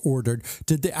this was ordered.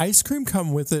 Did the ice cream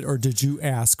come with it, or did you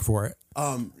ask for it?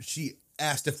 She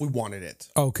asked if we wanted it.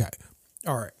 Okay.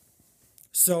 All right.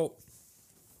 So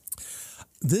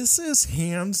this is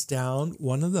hands down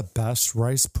one of the best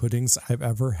rice puddings I've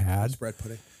ever had. Bread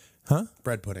pudding. Huh?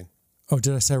 Bread pudding. Oh,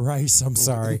 did I say rice? I'm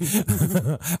sorry.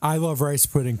 I love rice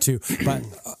pudding too. But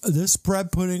this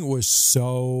bread pudding was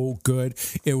so good.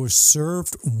 It was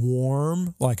served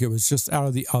warm, like it was just out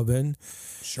of the oven.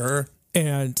 Sure.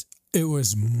 And it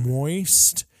was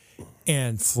moist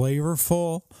and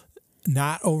flavorful,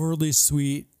 not overly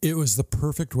sweet. It was the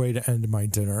perfect way to end my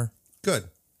dinner. Good.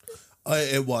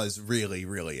 It was really,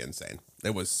 really insane.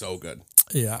 It was so good.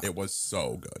 Yeah. It was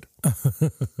so good.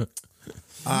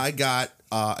 I got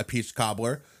a peach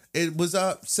cobbler. It was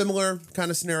a similar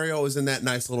kind of scenario. It was in that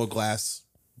nice little glass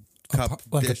cup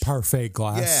Like dish. a parfait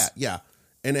glass. Yeah.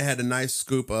 And it had a nice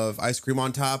scoop of ice cream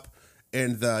on top.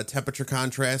 And the temperature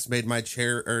contrast made my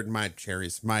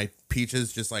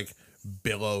peaches just like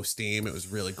billow steam. It was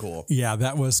really cool. Yeah,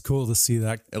 that was cool to see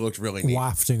that. It looked really neat.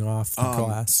 Wafting off the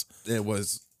glass. It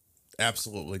was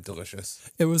absolutely delicious.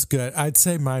 It was good. I'd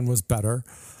say mine was better.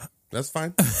 That's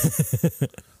fine.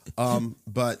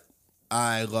 But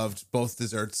I loved both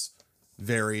desserts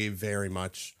very, very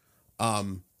much.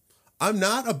 I'm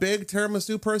not a big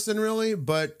tiramisu person really,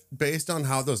 but based on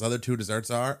how those other 2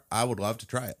 desserts are, I would love to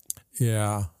try it.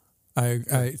 Yeah,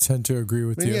 I tend to agree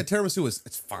with you. Yeah, tiramisu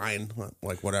it's fine,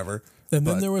 like whatever. And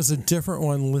then there was a different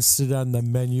one listed on the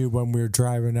menu when we were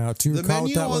driving out. Do you The recall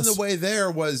menu what that on was? the way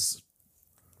there was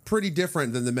pretty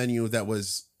different than the menu that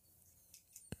was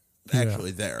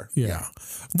actually there. Yeah.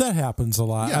 That happens a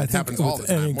lot. Yeah, I it think happens all with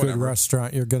the time, any good whatever.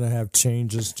 restaurant, you're going to have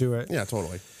changes to it. Yeah,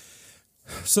 totally.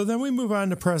 So then we move on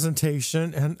to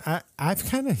presentation, and I've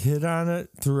kind of hit on it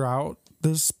throughout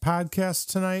this podcast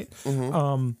tonight.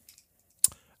 Mm-hmm.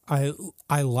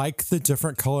 I like the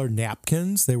different colored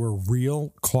napkins. They were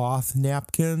real cloth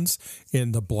napkins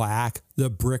in the black, the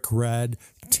brick red,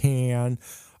 tan.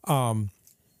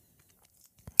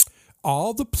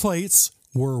 All the plates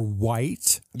were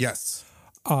white. Yes.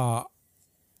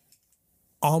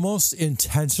 Almost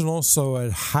intentional, so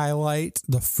it highlight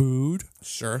the food.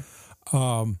 Sure.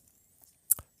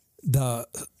 The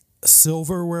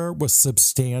silverware was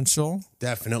substantial.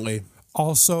 Definitely.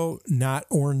 Also not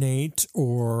ornate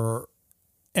or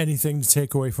anything to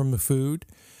take away from the food.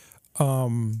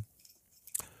 The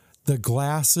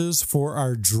glasses for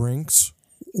our drinks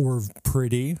were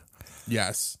pretty.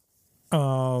 Yes.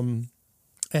 And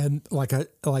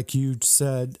like you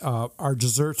said, our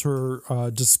desserts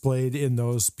were displayed in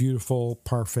those beautiful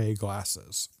parfait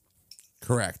glasses.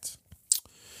 Correct.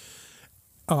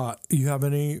 You have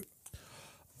any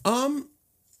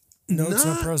notes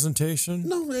on presentation?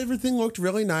 No, everything looked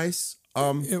really nice.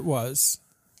 It was.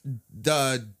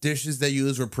 The dishes they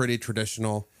used were pretty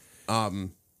traditional. A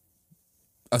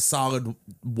solid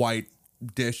white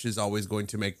dish is always going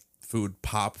to make food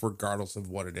pop regardless of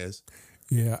what it is.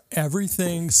 Yeah,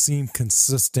 everything seemed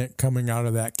consistent coming out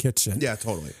of that kitchen. Yeah,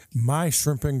 totally. My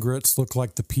shrimp and grits look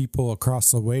like the people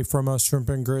across the way from us, shrimp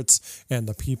and grits, and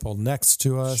the people next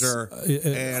to us. Sure.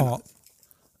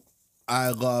 I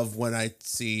love when I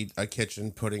see a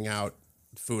kitchen putting out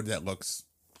food that looks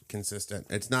consistent.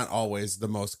 It's not always the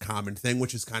most common thing,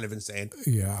 which is kind of insane.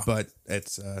 Yeah. But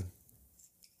it's a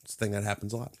thing that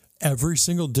happens a lot. every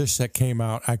single dish that came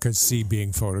out, I could see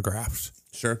being photographed.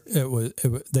 Sure.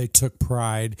 They took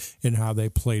pride in how they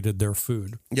plated their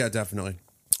food. Yeah, definitely.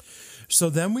 So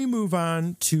then we move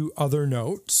on to other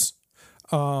notes.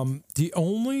 The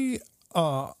only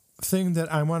thing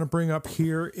that I want to bring up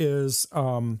here is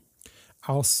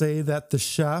I'll say that the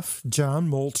chef, John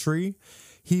Moultrie,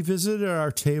 he visited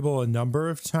our table a number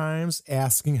of times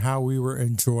asking how we were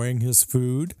enjoying his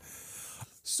food.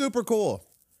 Super cool.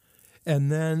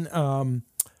 And then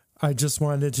I just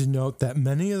wanted to note that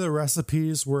many of the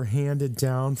recipes were handed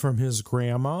down from his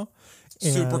grandma.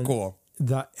 Super cool.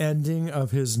 The ending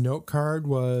of his note card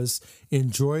was,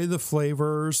 enjoy the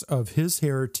flavors of his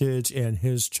heritage and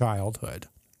his childhood.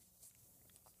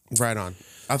 Right on.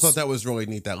 I thought that was really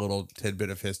neat, that little tidbit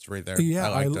of history there. Yeah,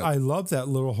 I love that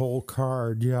little whole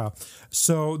card. Yeah.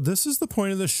 So this is the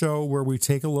point of the show where we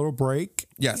take a little break.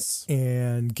 Yes.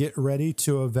 And get ready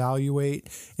to evaluate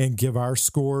and give our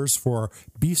scores for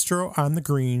Bistro on the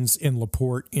Greens in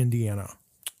LaPorte, Indiana.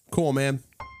 Cool, man.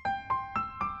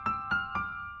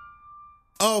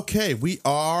 Okay, we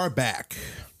are back.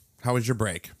 How was your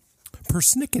break?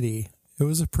 Persnickety. It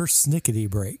was a persnickety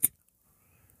break.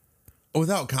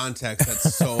 Without context,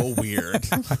 that's so weird.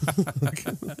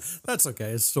 That's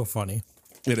okay. It's still funny.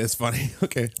 It is funny.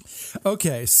 Okay.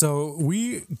 Okay, so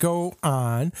we go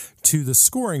on to the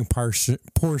scoring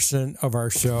portion of our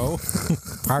show.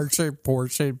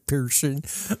 portion.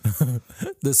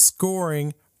 The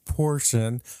scoring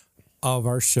portion of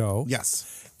our show.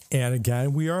 Yes. And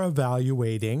again, we are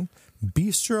evaluating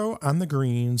Bistro on the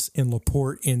Greens in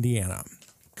LaPorte, Indiana.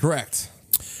 Correct.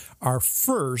 Our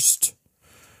first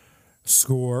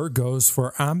score goes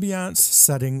for ambiance,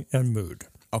 setting, and mood.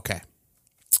 Okay.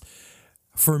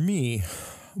 For me,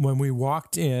 when we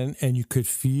walked in and you could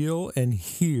feel and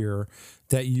hear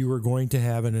that you were going to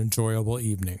have an enjoyable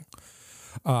evening.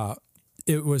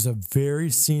 It was a very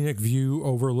scenic view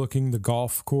overlooking the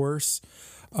golf course.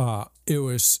 It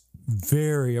was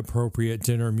very appropriate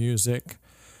dinner music.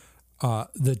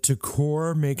 The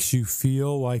decor makes you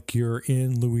feel like you're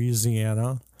in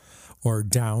Louisiana or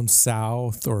down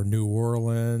south or New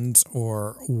Orleans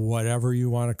or whatever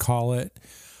you want to call it.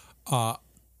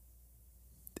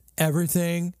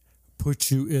 Everything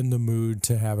puts you in the mood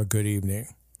to have a good evening.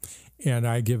 And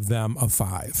I give them a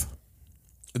 5.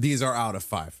 These are out of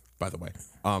 5, by the way,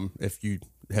 if you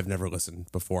have never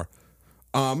listened before.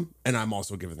 And I'm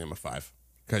also giving them a 5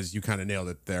 because you kind of nailed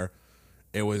it there.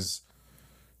 It was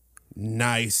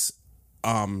nice.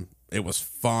 It was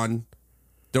fun.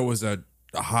 There was a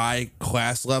high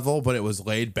class level, but it was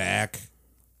laid back.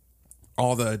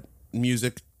 All the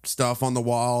music stuff on the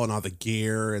wall and all the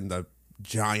gear and the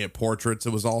giant portraits,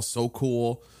 it was all so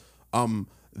cool.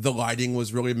 The lighting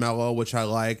was really mellow, which I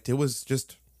liked. It was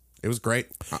great.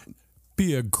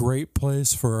 Be a great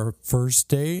place for a first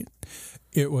date.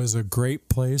 It was a great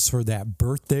place for that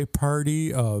birthday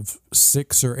party of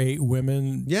 6 or 8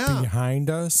 women behind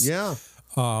us. Yeah.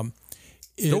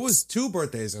 There was 2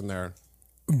 birthdays in there.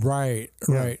 Right.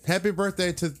 Happy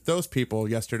birthday to those people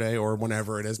yesterday or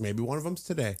whenever it is. Maybe one of them's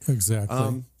today.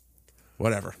 Exactly.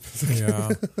 Whatever.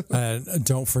 Yeah. And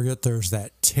don't forget there's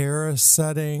that terrace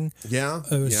setting. Yeah.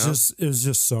 It was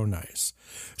just so nice.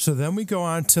 So then we go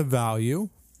on to value.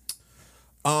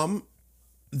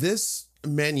 This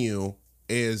menu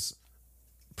is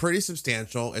pretty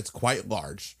substantial. It's quite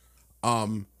large.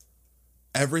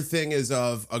 Everything is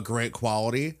of a great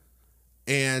quality.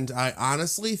 And I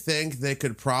honestly think they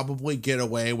could probably get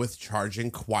away with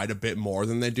charging quite a bit more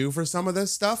than they do for some of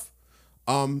this stuff.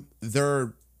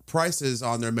 Their prices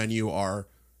on their menu are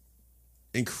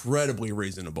incredibly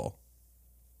reasonable.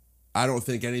 I don't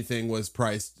think anything was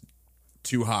priced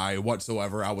too high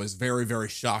whatsoever. I was very, very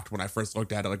shocked when I first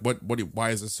looked at it. Like, why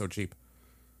is this so cheap?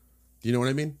 Do you know what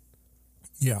I mean?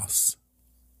 Yes.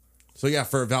 So yeah,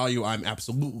 for value, I'm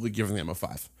absolutely giving them a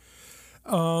 5.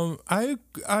 I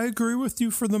agree with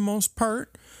you for the most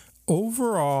part.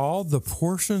 Overall, the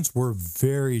portions were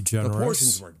very generous. The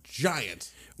portions were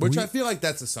giant, which I feel like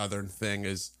that's a Southern thing,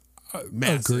 is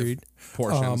massive. Agreed.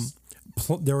 Portions.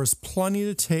 There was plenty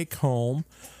to take home.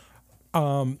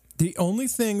 The only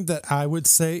thing that I would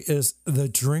say is the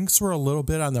drinks were a little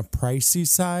bit on the pricey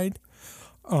side,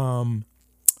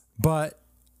 but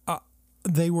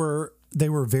they were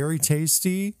very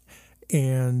tasty,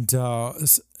 and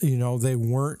they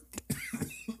weren't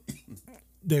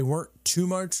too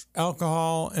much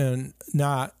alcohol and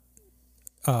not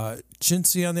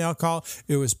chintzy on the alcohol.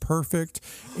 It was perfect,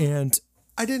 and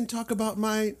I didn't talk about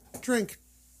my drink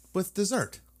with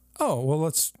dessert. Oh, well,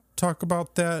 let's talk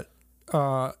about that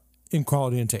in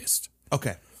quality and taste.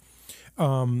 Okay.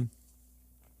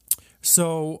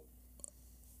 So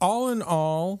all in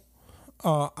all,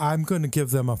 I'm going to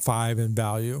give them a 5 in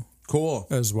value. Cool.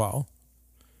 As well.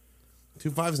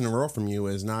 2 5s in a row from you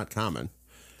is not common.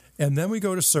 And then we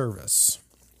go to service.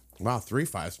 Wow, 3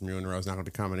 5s from you in a row is not going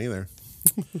to be common either.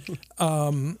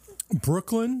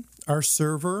 Brooklyn, our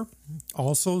server,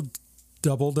 also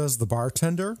doubled as the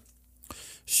bartender.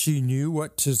 She knew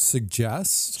what to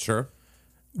suggest. Sure.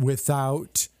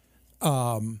 Without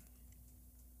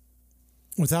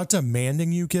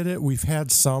demanding you get it. We've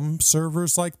had some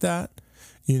servers like that.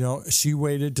 You know, she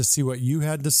waited to see what you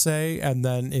had to say, and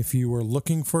then if you were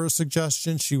looking for a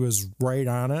suggestion, she was right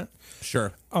on it.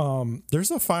 Sure.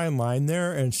 There's a fine line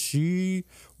there, and she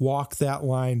walked that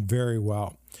line very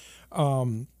well.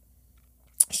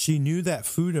 She knew that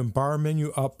food and bar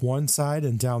menu up one side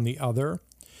and down the other.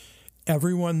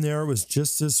 Everyone there was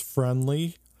just as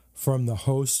friendly, from the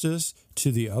hostess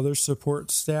to the other support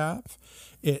staff.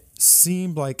 It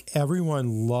seemed like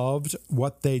everyone loved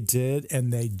what they did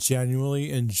and they genuinely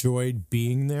enjoyed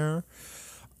being there.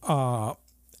 I'm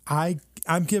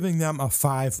giving them a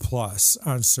 5+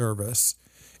 on service.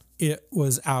 It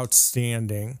was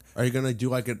outstanding. Are you going to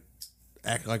do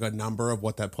act like a number of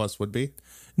what that plus would be?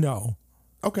 No.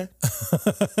 Okay.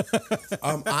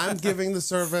 I'm giving the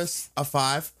service a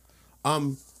 5.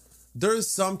 There's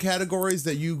some categories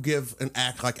that you give an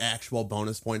actual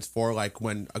bonus points for, like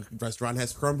when a restaurant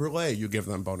has creme brulee, you give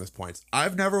them bonus points.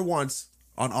 I've never once,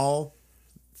 on all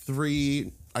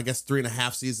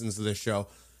 3.5 seasons of this show,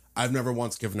 I've never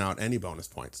once given out any bonus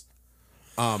points.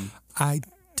 I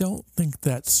don't think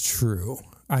that's true.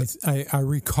 I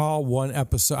recall one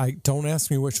episode. Don't ask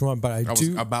me which one, but I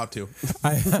do. Was about to.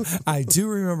 I do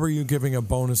remember you giving a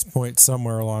bonus point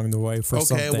somewhere along the way for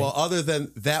something. Okay, well, other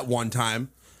than that one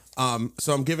time.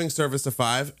 So I'm giving service a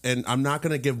 5, and I'm not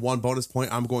going to give 1 bonus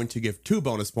point. I'm going to give 2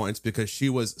 bonus points because she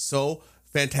was so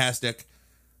fantastic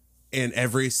in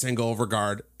every single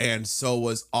regard, and so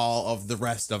was all of the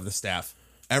rest of the staff.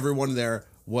 Everyone there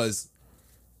was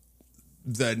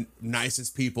the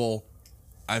nicest people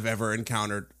I've ever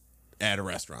encountered at a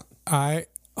restaurant. I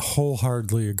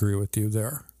wholeheartedly agree with you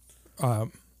there.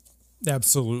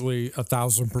 Absolutely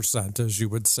 1,000%, as you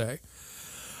would say.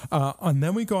 And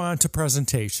then we go on to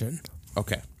presentation.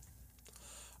 Okay.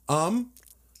 All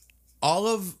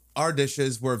of our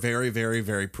dishes were very, very,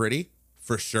 very pretty,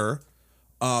 for sure.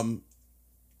 A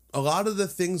lot of the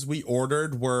things we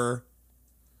ordered were,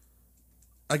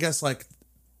 I guess, like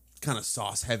kind of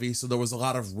sauce heavy. So there was a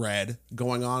lot of red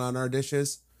going on our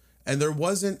dishes. And there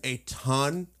wasn't a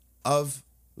ton of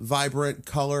vibrant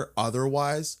color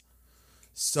otherwise.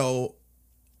 So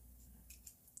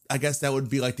I guess that would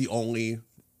be like the only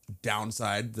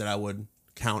downside that I would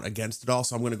count against it all.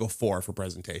 So I'm going to go 4 for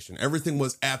presentation. Everything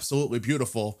was absolutely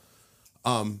beautiful.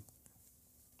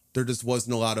 There just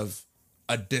wasn't a lot of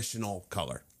additional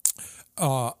color.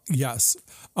 Yes.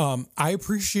 I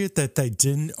appreciate that they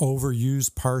didn't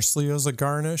overuse parsley as a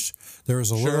garnish. There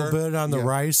was a little bit on the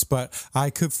rice, but I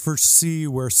could foresee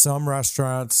where some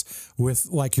restaurants with,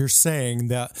 like you're saying,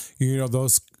 that, you know,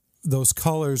 those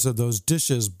colors of those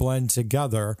dishes blend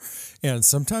together, and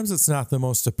sometimes it's not the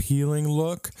most appealing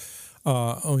look.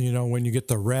 You know, when you get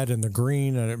the red and the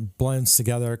green and it blends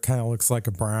together, it kind of looks like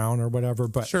a brown or whatever.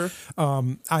 But sure.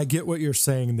 I get what you're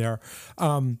saying there.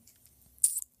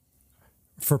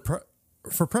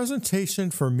 For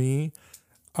presentation, for me,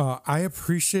 I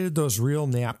appreciated those real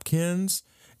napkins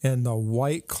and the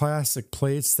white classic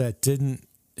plates that didn't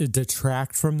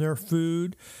detract from their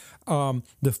food.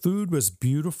 The food was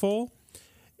beautiful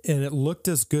and it looked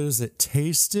as good as it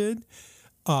tasted.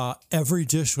 Every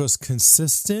dish was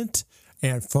consistent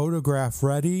and photograph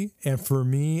ready. And for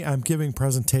me, I'm giving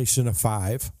presentation a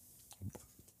 5.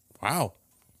 Wow.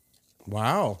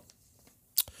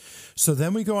 So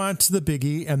then we go on to the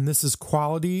biggie, and this is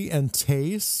quality and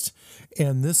taste.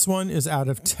 And this one is out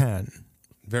of 10.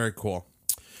 Very cool.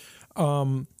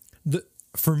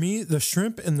 For me, the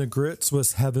shrimp and the grits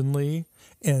was heavenly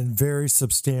and very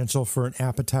substantial for an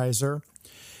appetizer.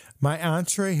 My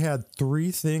entree had 3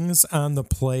 things on the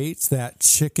plate: that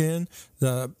chicken,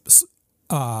 the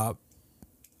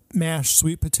mashed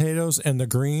sweet potatoes, and the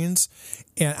greens.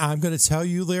 And I'm going to tell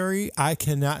you, Larry, I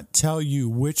cannot tell you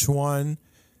which one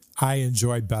I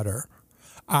enjoyed better.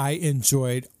 I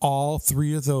enjoyed all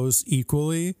 3 of those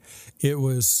equally. It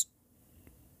was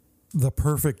the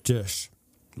perfect dish.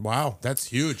 Wow, that's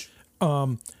huge.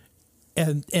 And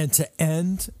to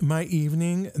end my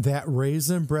evening, that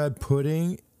raisin bread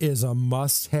pudding is a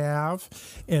must-have,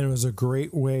 and it was a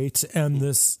great way to end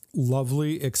this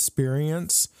lovely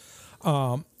experience.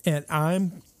 And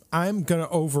I'm gonna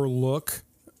overlook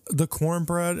the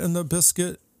cornbread and the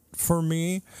biscuit for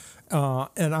me.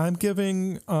 and I'm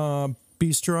giving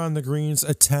Bistro on the Greens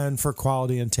a 10 for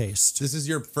quality and taste. This is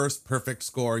your first perfect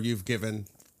score you've given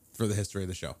for the history of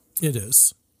the show. It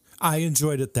is. I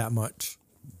enjoyed it that much.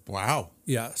 Wow.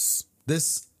 Yes.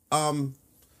 This, like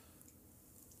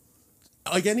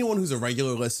anyone who's a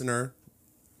regular listener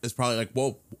is probably like,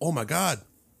 whoa, oh my God,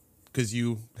 because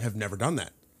you have never done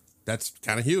that. That's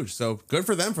kind of huge. So good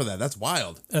for them for that. That's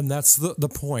wild. And that's the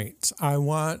point. I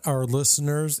want our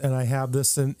listeners, and I have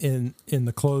this in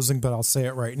the closing, but I'll say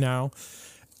it right now.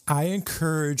 I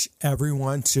encourage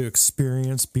everyone to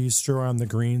experience Bistro on the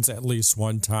Greens at least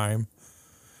one time.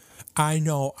 I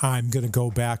know I'm going to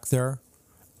go back there.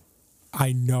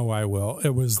 I know I will.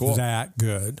 It was cool. That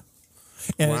good.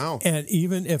 And, wow. And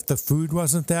even if the food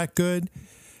wasn't that good,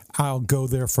 I'll go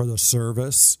there for the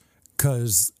service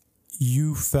because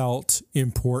you felt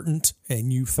important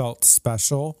and you felt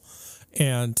special,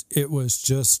 and it was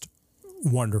just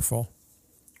wonderful.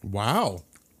 Wow.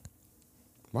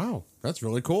 Wow. That's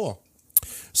really cool.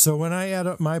 So when I add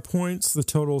up my points, the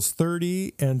total's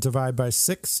 30 and divide by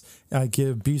 6. I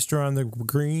give Bistro on the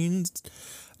Greens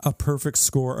a perfect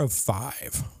score of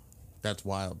 5. That's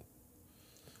wild.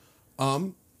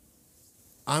 I'm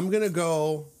going to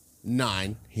go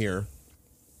 9 here.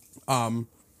 I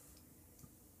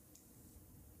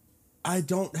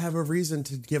don't have a reason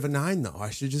to give a 9, though.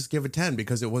 I should just give a 10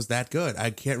 because it was that good.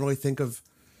 I can't really think of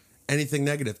anything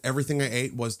negative. Everything I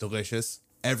ate was delicious.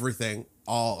 Everything,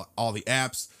 all the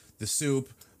apps, the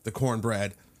soup, the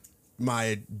cornbread,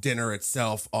 my dinner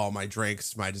itself, all my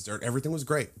drinks, my dessert, everything was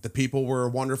great. The people were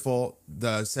wonderful.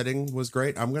 The setting was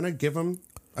great. I'm going to give them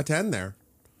a 10 there.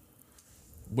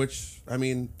 Which, I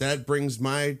mean, that brings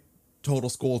my total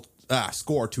score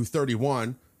to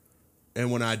 31. And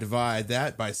when I divide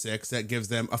that by 6, that gives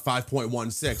them a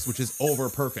 5.16, which is over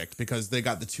perfect because they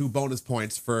got the 2 bonus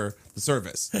points for the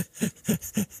service.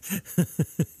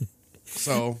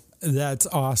 So that's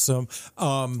awesome.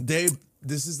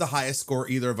 This is the highest score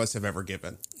either of us have ever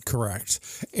given. Correct.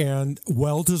 And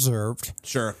well deserved.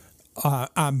 Sure.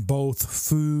 On both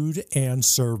food and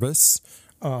service.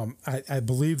 I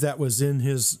believe that was in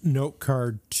his note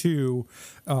card too.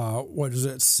 What does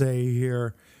it say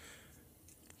here?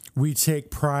 We take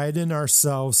pride in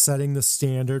ourselves setting the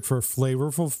standard for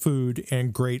flavorful food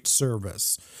and great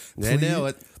service. They nail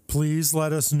it. Please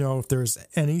let us know if there's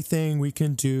anything we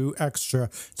can do extra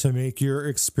to make your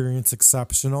experience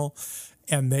exceptional.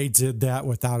 And they did that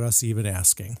without us even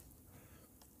asking.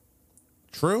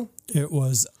 True. It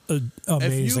was amazing.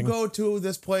 If you go to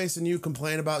this place and you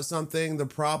complain about something, the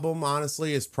problem,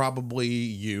 honestly, is probably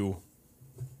you.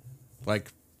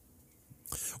 Like,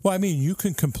 well, I mean, you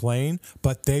can complain,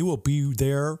 but they will be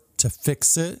there to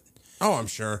fix it. Oh, I'm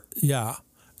sure. Yeah.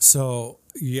 So,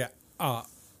 yeah,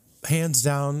 hands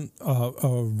down,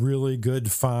 a really good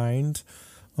find.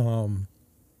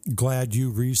 Glad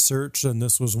you researched, and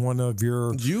this was one of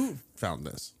your... You found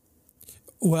this.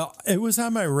 Well, it was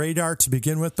on my radar to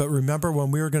begin with, but remember when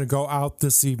we were going to go out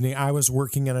this evening, I was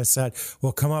working and I said,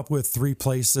 well, come up with 3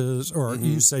 places, or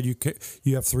you said you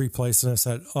have 3 places, and I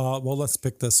said, well, let's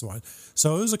pick this one.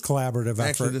 So it was a collaborative effort.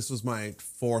 Actually, this was my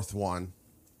 4th one,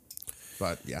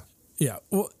 but yeah. Yeah,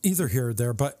 well, either here or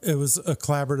there, but it was a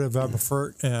collaborative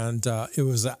effort, and it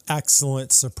was an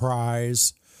excellent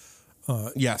surprise.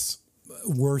 Yes.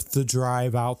 Worth the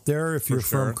drive out there if you're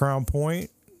from Crown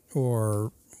Point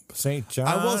or St. John.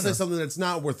 I will say something that's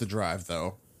not worth the drive,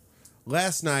 though.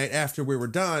 Last night, after we were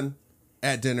done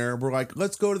at dinner, we're like,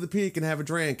 let's go to the Peak and have a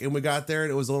drink. And we got there,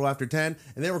 and it was a little after 10,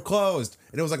 and they were closed.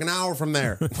 And it was like an hour from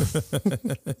there.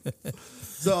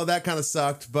 So that kind of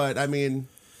sucked. But, I mean,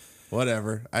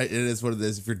 whatever. It is what it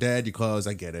is. If you're dead, you close.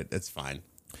 I get it. It's fine.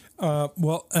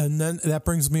 Well, and then that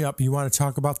brings me up. You want to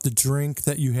talk about the drink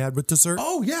that you had with dessert?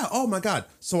 Oh, yeah. Oh, my God.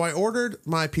 So I ordered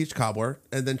my peach cobbler,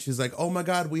 and then she's like, oh, my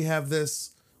God, we have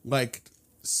this, like,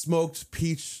 smoked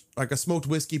peach, like a smoked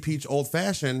whiskey peach old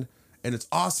fashioned, and it's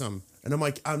awesome. And I'm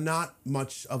like, I'm not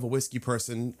much of a whiskey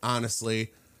person,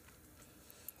 honestly.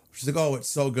 She's like, oh, it's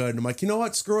so good. And I'm like, you know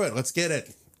what? Screw it. Let's get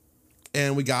it.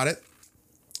 And we got it.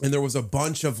 And there was a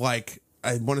bunch of, like,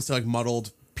 I want to say, like,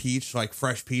 muddled peach, like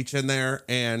fresh peach in there,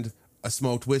 and a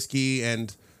smoked whiskey,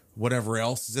 and whatever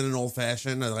else is in an old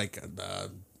fashioned, like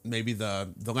maybe the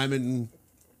lemon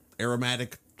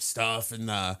aromatic stuff, and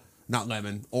not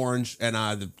lemon, orange, and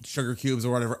the sugar cubes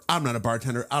or whatever. I'm not a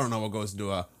bartender. I don't know what goes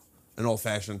into an old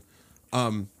fashioned.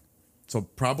 So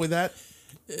probably that.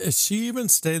 She even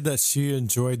stated that she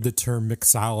enjoyed the term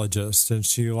mixologist, and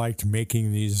she liked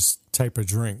making these type of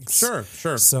drinks.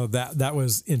 Sure. So that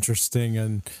was interesting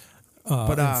and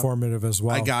informative as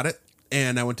well. I got it,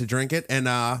 and I went to drink it, and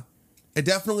It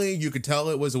definitely, you could tell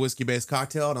it was a whiskey-based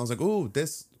cocktail, and I was like, ooh,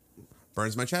 this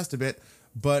burns my chest a bit,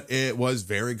 but it was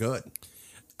very good.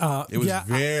 It was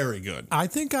very good. I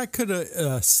think I could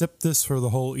have sipped this for the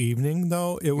whole evening,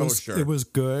 though. It was It was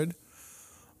good.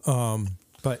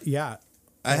 But yeah.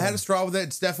 I had a straw with it.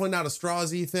 It's definitely not a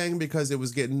strawsy thing because it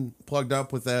was getting plugged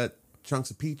up with that chunks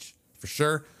of peach for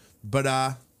sure. But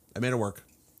I made it work.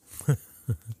 And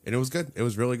it was good. It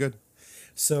was really good.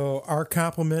 So our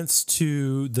compliments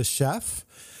to the chef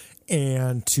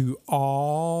and to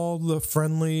all the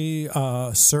friendly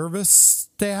service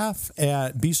staff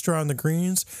at Bistro On The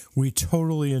Greens. We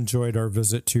totally enjoyed our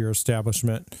visit to your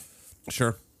establishment.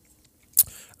 Sure.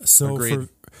 So agreed.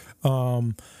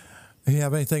 You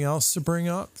have anything else to bring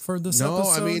up for this episode?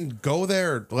 No, I mean, go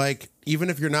there. Like,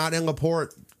 even if you're not in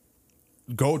LaPorte,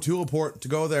 go to LaPorte to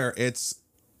go there. It's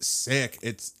sick.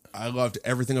 I loved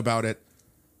everything about it.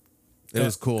 It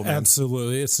was cool, man.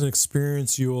 Absolutely. It's an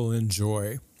experience you will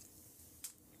enjoy.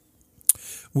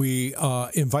 We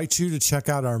invite you to check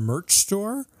out our merch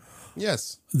store.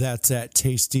 Yes. That's at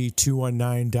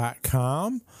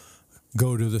tasty219.com.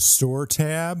 Go to the store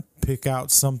tab, pick out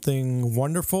something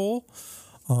wonderful.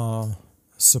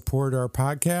 Support our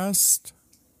podcast.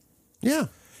 Yeah.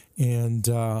 And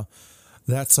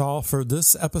that's all for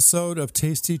this episode of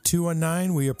Tasty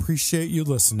 219. We appreciate you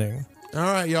listening. All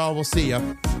right, y'all. We'll see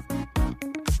ya.